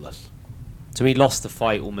was fearless. So he lost the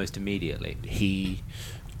fight almost immediately.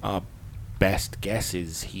 Our best guess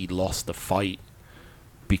is he lost the fight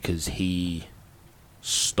because he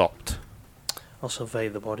stopped. I'll survey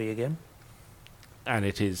the body again. And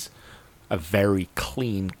it is a very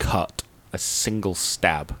clean cut, a single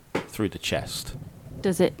stab through the chest.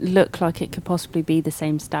 Does it look like it could possibly be the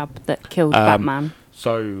same stab that killed Batman?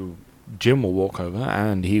 So Jim will walk over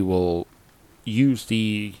and he will use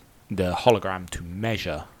the hologram to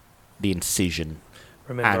measure the incision.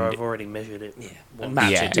 Remember, And I've already measured it. Yeah. once. And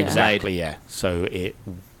match yeah, it to exactly. Yeah. So it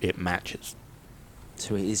matches.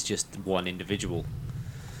 So it is just one individual.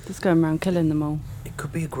 Just going around killing them all. It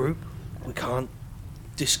could be a group. We can't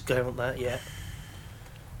discount that yet.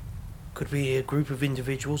 Could be a group of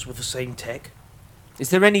individuals with the same tech. Is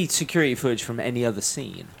there any security footage from any other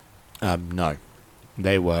scene? No,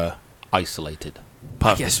 they were isolated.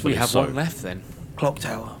 I guess we Purposefully have so. one left then. Clock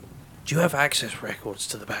Tower. Do you have access records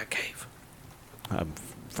to the Batcave?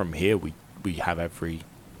 From here, we have every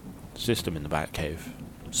system in the Batcave.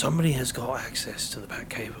 Somebody has got access to the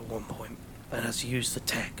Batcave at one point and has used the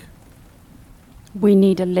tech. We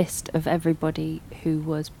need a list of everybody who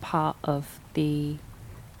was part of the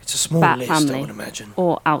It's a small Bat list, I family would imagine.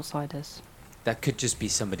 or outsiders. That could just be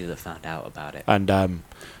somebody that found out about it. And Yeah,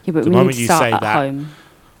 but The we moment need to you start say at that- home.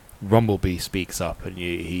 Rumblebee speaks up, and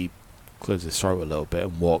he clears his throat a little bit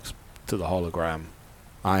and walks to the hologram.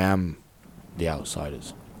 I am the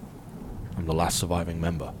outsiders. I'm the last surviving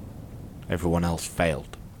member. Everyone else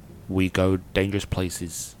failed. We go dangerous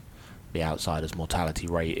places. The outsiders' mortality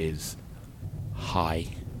rate is high.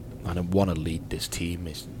 I don't want to lead this team.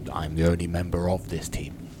 I'm the only member of this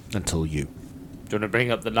team until you. Do you want to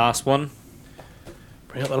bring up the last one?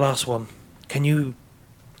 Bring up the last one. Can you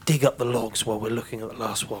dig up the logs while we're looking at the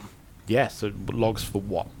last one? Yeah, so logs for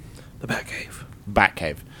what? The Batcave.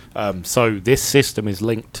 Batcave. So this system is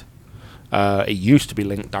linked. It used to be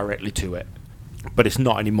linked directly to it, but it's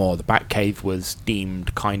not anymore. The Batcave was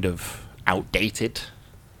deemed kind of outdated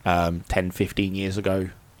 10, 15 years ago,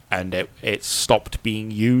 and it stopped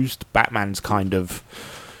being used. Batman's kind of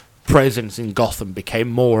presence in Gotham became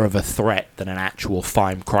more of a threat than an actual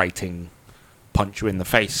Fime Crichton punch you in the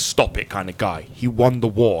face, stop it kind of guy. He won the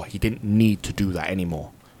war. He didn't need to do that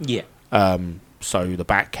anymore. Yeah. So the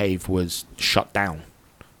Batcave was shut down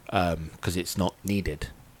because it's not needed.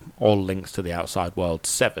 All links to the outside world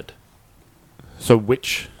severed. So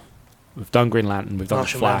we've done Green Lantern, we've done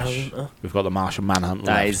Martian the Flash, Manhunter. we've got the Martian Manhunt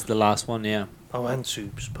That left. is the last one, yeah. Oh, and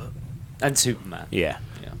Soups, but And Superman. Yeah.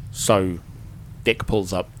 Yeah. So Dick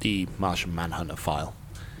pulls up the Martian Manhunter file.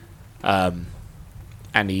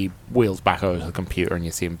 And he wheels back over to the computer and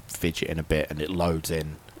you see him fidgeting a bit and it loads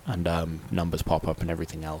in and numbers pop up and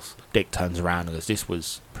everything else. Dick turns around and goes, this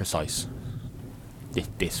was precise.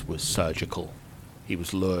 This was surgical. He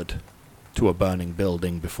was lured to a burning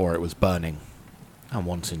building before it was burning. And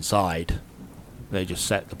once inside, they just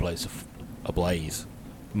set the place ablaze.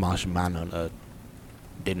 Martian Manhunter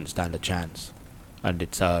didn't stand a chance. And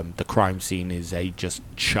it's the crime scene is a just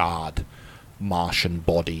charred Martian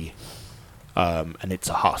body. And it's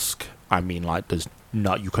a husk. I mean, like,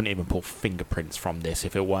 you couldn't even pull fingerprints from this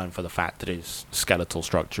if it weren't for the fact that his skeletal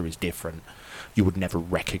structure is different. You would never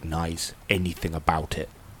recognize anything about it.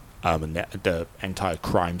 And the entire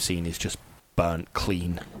crime scene is just burnt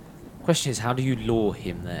clean. Question is, how do you lure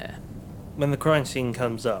him there? when the crime scene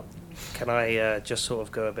comes up, can I just sort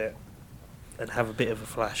of go a bit and have a bit of a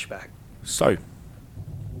flashback? So,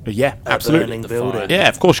 yeah, A absolutely. burning The building. fire. Yeah,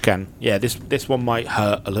 of course you can. Yeah, this one might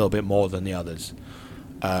hurt a little bit more than the others.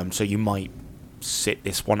 So you might sit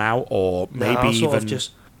this one out, or No, maybe I'll sort even of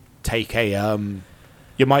just take a.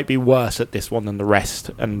 You might be worse at this one than the rest,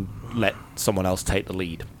 and let someone else take the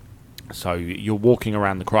lead. So you're walking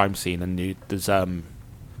around the crime scene, and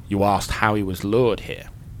you asked how he was lured here.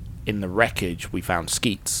 In the wreckage, we found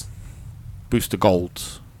Skeets, Booster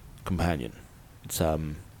Gold's companion.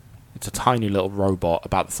 It's a tiny little robot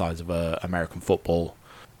about the size of a American football.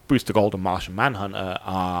 Booster Gold and Martian Manhunter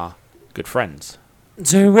are good friends.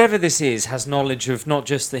 So whoever this is has knowledge of not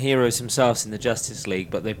just the heroes themselves in the Justice League,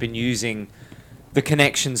 but they've been using the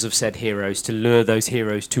connections of said heroes to lure those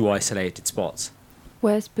heroes to isolated spots.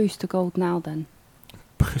 Where's Booster Gold now then?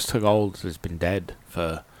 Booster Gold has been dead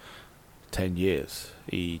for 10 years.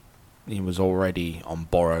 He was already on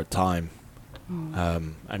borrowed time.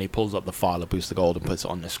 And he pulls up the file of Booster Gold and puts it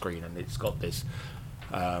on the screen, and it's got this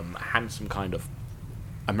handsome kind of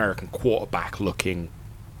American quarterback looking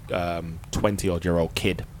 20-odd-year-old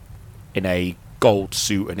kid in a gold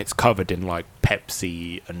suit, and it's covered in like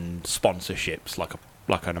Pepsi and sponsorships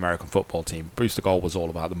like an American football team. Booster Gold was all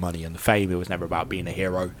about the money and the fame. It was never about being a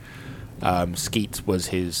hero. Skeets was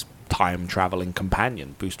his time-traveling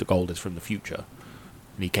companion. Booster Gold is from the future,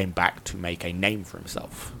 and he came back to make a name for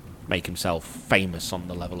himself, make himself famous on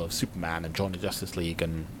the level of Superman, and join the Justice League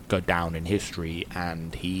and go down in history.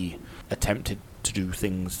 And he attempted to do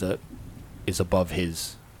things that is above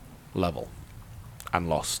his level and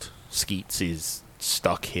lost. Skeets is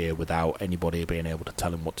stuck here without anybody being able to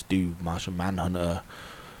tell him what to do. Martian Manhunter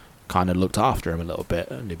kind of looked after him a little bit,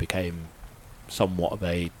 and he became somewhat of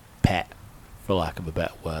a pet, for lack of a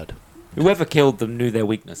better word. Whoever killed them knew their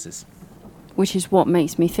weaknesses. Which is what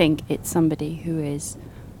makes me think it's somebody who is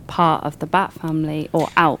part of the Bat family or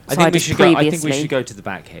I outside think we of should go. previously. I think we should go to the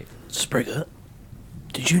Batcave. Sprigget,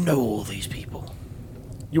 did you know all these people?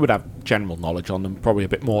 You would have general knowledge on them, probably a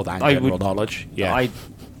bit more than I general would- knowledge. Yeah, I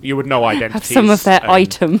you would know identities. have some of their and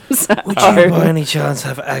items. Would you by any chance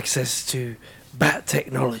have access to Bat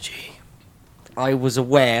technology? I was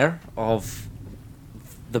aware of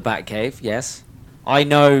the Batcave. Yes, I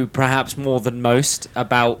know perhaps more than most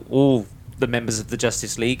about all the members of the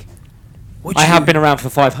Justice League. Would I you, have been around for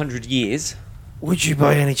 500 years. Would you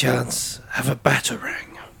by any chance have a Batarang?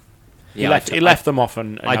 He left them off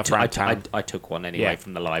and I, enough t- around I, town. I took one anyway Yeah.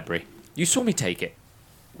 from the library. You saw me take it.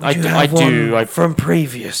 Would you I have do. one from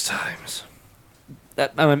previous times?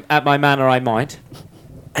 At my manor, I might.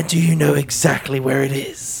 And do you know exactly where it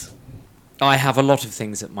is? I have a lot of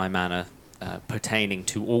things at my manor pertaining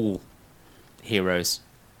to all heroes.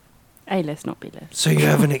 A-list, not B-list. So you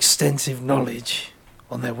have an extensive knowledge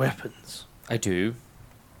on their weapons. I do.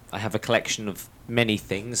 I have a collection of many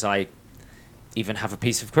things. I even have a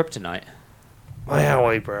piece of kryptonite. My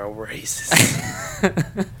eyebrow raises.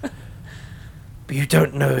 But you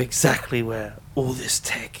don't know exactly where all this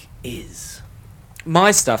tech is.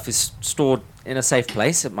 My stuff is stored in a safe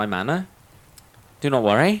place at my manor. Do not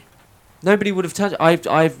worry. Nobody would have touched.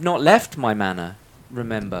 I've not left my manor.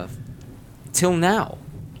 Remember, till now.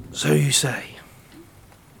 So you say.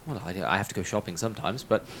 Well, I have to go shopping sometimes,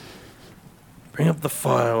 but Bring up the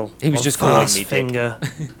file. He was of just calling Fast me Dick. Finger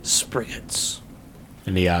Spriggets.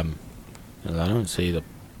 And he, I don't see the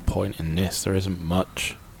point in this. There isn't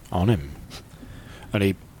much on him. And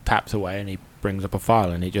he taps away and he brings up a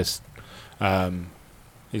file, and he just,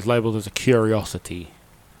 he's labelled as a curiosity.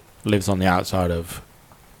 Lives on the outside of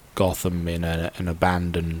Gotham in an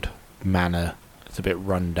abandoned manor. It's a bit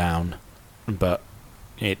run down, but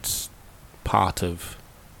it's part of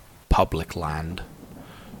public land.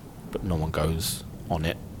 But no one goes on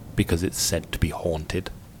it because it's said to be haunted.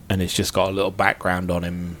 And it's just got a little background on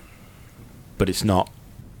him, but it's not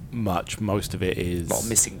much. Most of it is a lot of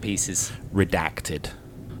missing pieces. redacted.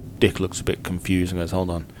 Dick looks a bit confused and goes, "Hold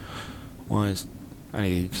on, why is?" And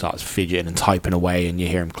he starts fidgeting and typing away, and you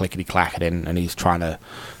hear him clickety clacking, and he's trying to.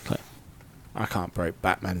 Like, I can't break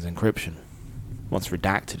Batman's encryption. What's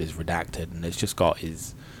redacted is redacted, and it's just got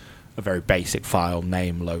a very basic file,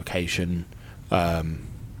 name, location,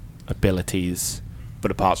 abilities. But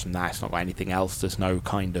apart from that, it's not got anything else. There's no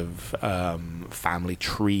kind of family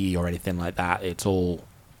tree or anything like that. It's all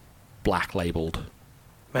black labelled.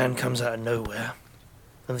 Man comes out of nowhere,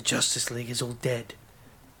 and the Justice League is all dead.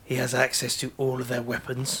 He has access to all of their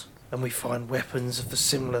weapons, and we find weapons of the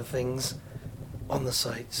similar things on the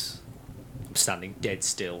sites. I'm standing dead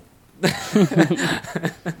still.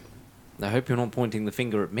 I hope you're not pointing the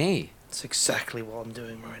finger at me. It's exactly what I'm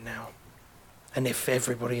doing right now. And if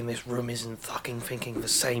everybody in this room isn't fucking thinking the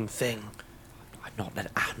same thing, I'm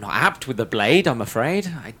not apt with the blade, I'm afraid.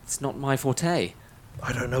 It's not my forte.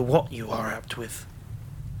 I don't know what you are apt with.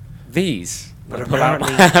 These. But I pull out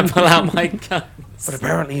apparently- pull out my guns. But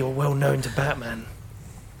apparently you're well known to Batman,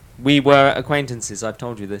 We were acquaintances, I've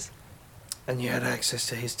told you this. and you had access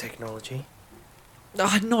to his technology.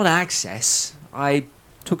 Not access. I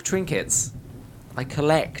took trinkets. I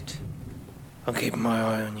collect. I'm keeping my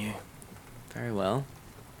eye on you. Very well.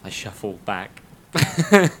 I shuffle back.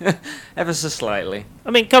 Ever so slightly.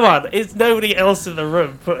 I mean, come on, it's nobody else in the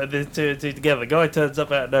room putting this two and two together. Guy turns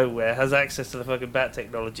up out of nowhere, has access to the fucking bat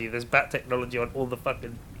technology. There's bat technology on all the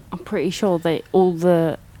fucking... I'm pretty sure that all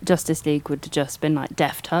the Justice League would have just been like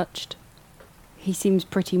death touched. He seems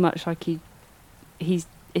pretty much like he's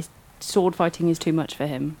sword fighting is too much for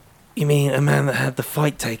him. You mean a man that had the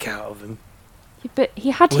fight take out of him? Yeah, but he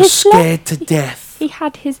had Was his scared to death. He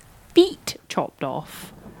had his feet chopped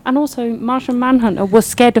off, and also Martian Manhunter was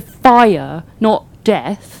scared of fire, not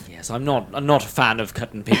death. Yes, I'm not a fan of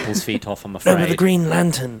cutting people's feet off, I'm No, afraid. but the Green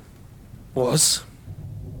Lantern was.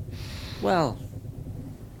 Well,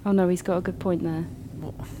 Oh no, he's got a good point there.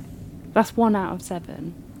 That's 1 out of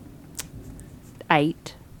 7.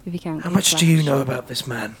 8, if you count. How Kid much do you Flash. know about this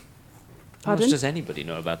man? how much Pardon? does anybody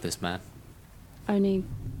know about this man? Only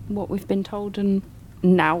what we've been told, and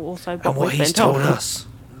now also And what we've he's been told. told us.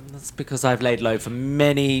 That's because I've laid low for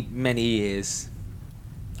many, many years.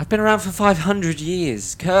 I've been around for 500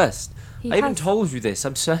 years, cursed. He I even has- told you this.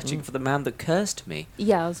 I'm searching for the man that cursed me.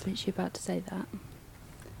 Yeah, I was literally about to say that.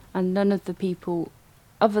 And none of the people,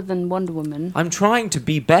 other than Wonder Woman, I'm trying to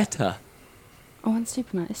be better. oh, and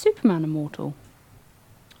Superman. Is Superman immortal?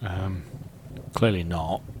 Clearly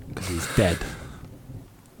not, because he's dead.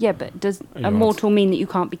 Yeah, but does You're immortal mean that you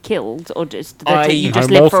can't be killed, or just that I- you just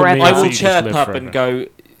Immortal live forever? means I that will you just chirp live up forever. and go,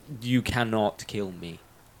 you cannot kill me.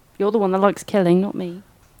 You're the one that likes killing, not me.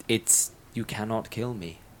 It's, you cannot kill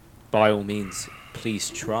me. By all means, please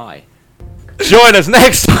try. Join us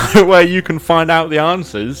next time where you can find out the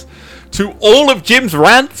answers to all of Jim's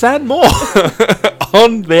rants and more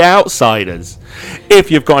on The Outsiders.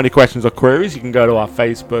 If you've got any questions or queries, you can go to our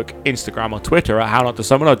Facebook, Instagram, or Twitter at How Not to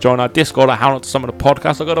Summon, or join our Discord at How Not to Summon a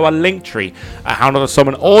Podcast, or go to our Linktree at How Not to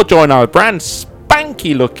Summon, or join our brand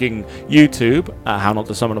spanky looking YouTube at How Not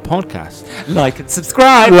to Summon a Podcast. Like and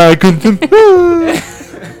subscribe. Like and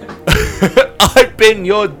I've been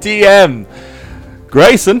your DM,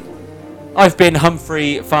 Grayson. I've been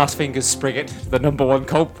Humphrey Fastfingers Spriggett, the #1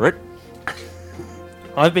 culprit.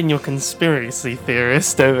 I've been your conspiracy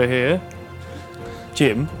theorist over here.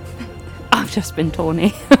 Jim. I've just been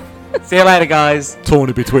Tawny. See you later, guys. Torn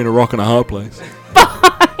in between a rock and a hard place.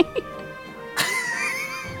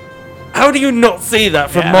 How do you not see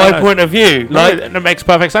that from Yeah, my I know. point of view? Like, that makes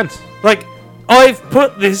perfect sense. Like, I've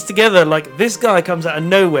put this together. Like, this guy comes out of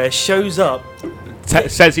nowhere, shows up,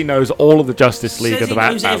 Says he knows all of the Justice League says of the he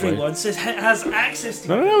knows Batman. everyone, says has access to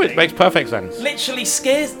No, it everything. makes perfect sense. Literally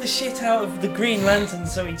scares the shit out of the Green Lantern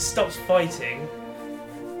so he stops fighting.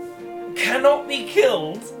 Cannot be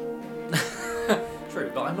killed. True,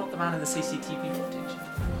 but I'm not the man in the CCTV footage.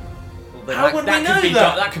 Although How would we know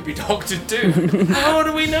that? That could be doctored too. How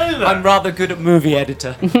do we know that? I'm rather good at movie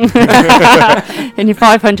editor. In your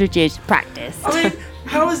 500 years of practice. I mean,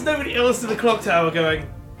 how is nobody else in the clock tower going?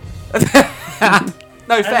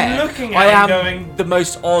 No, fair. looking I at am him going- the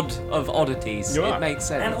most odd of oddities. You It are. makes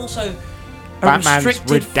sense. And also, a Batman's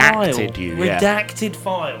restricted redacted file. you, yeah. Redacted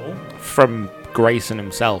file. From Grayson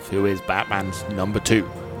himself, who is Batman's #2.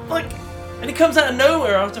 Like, and he comes out of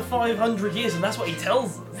nowhere after 500 years, and that's what he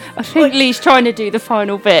tells us. I think Lee's trying to do the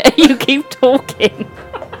final bit. You keep talking.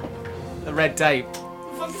 the red tape.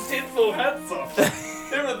 Fucking tinfoil hats off.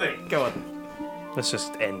 Everything. Go on. Let's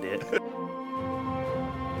just end it.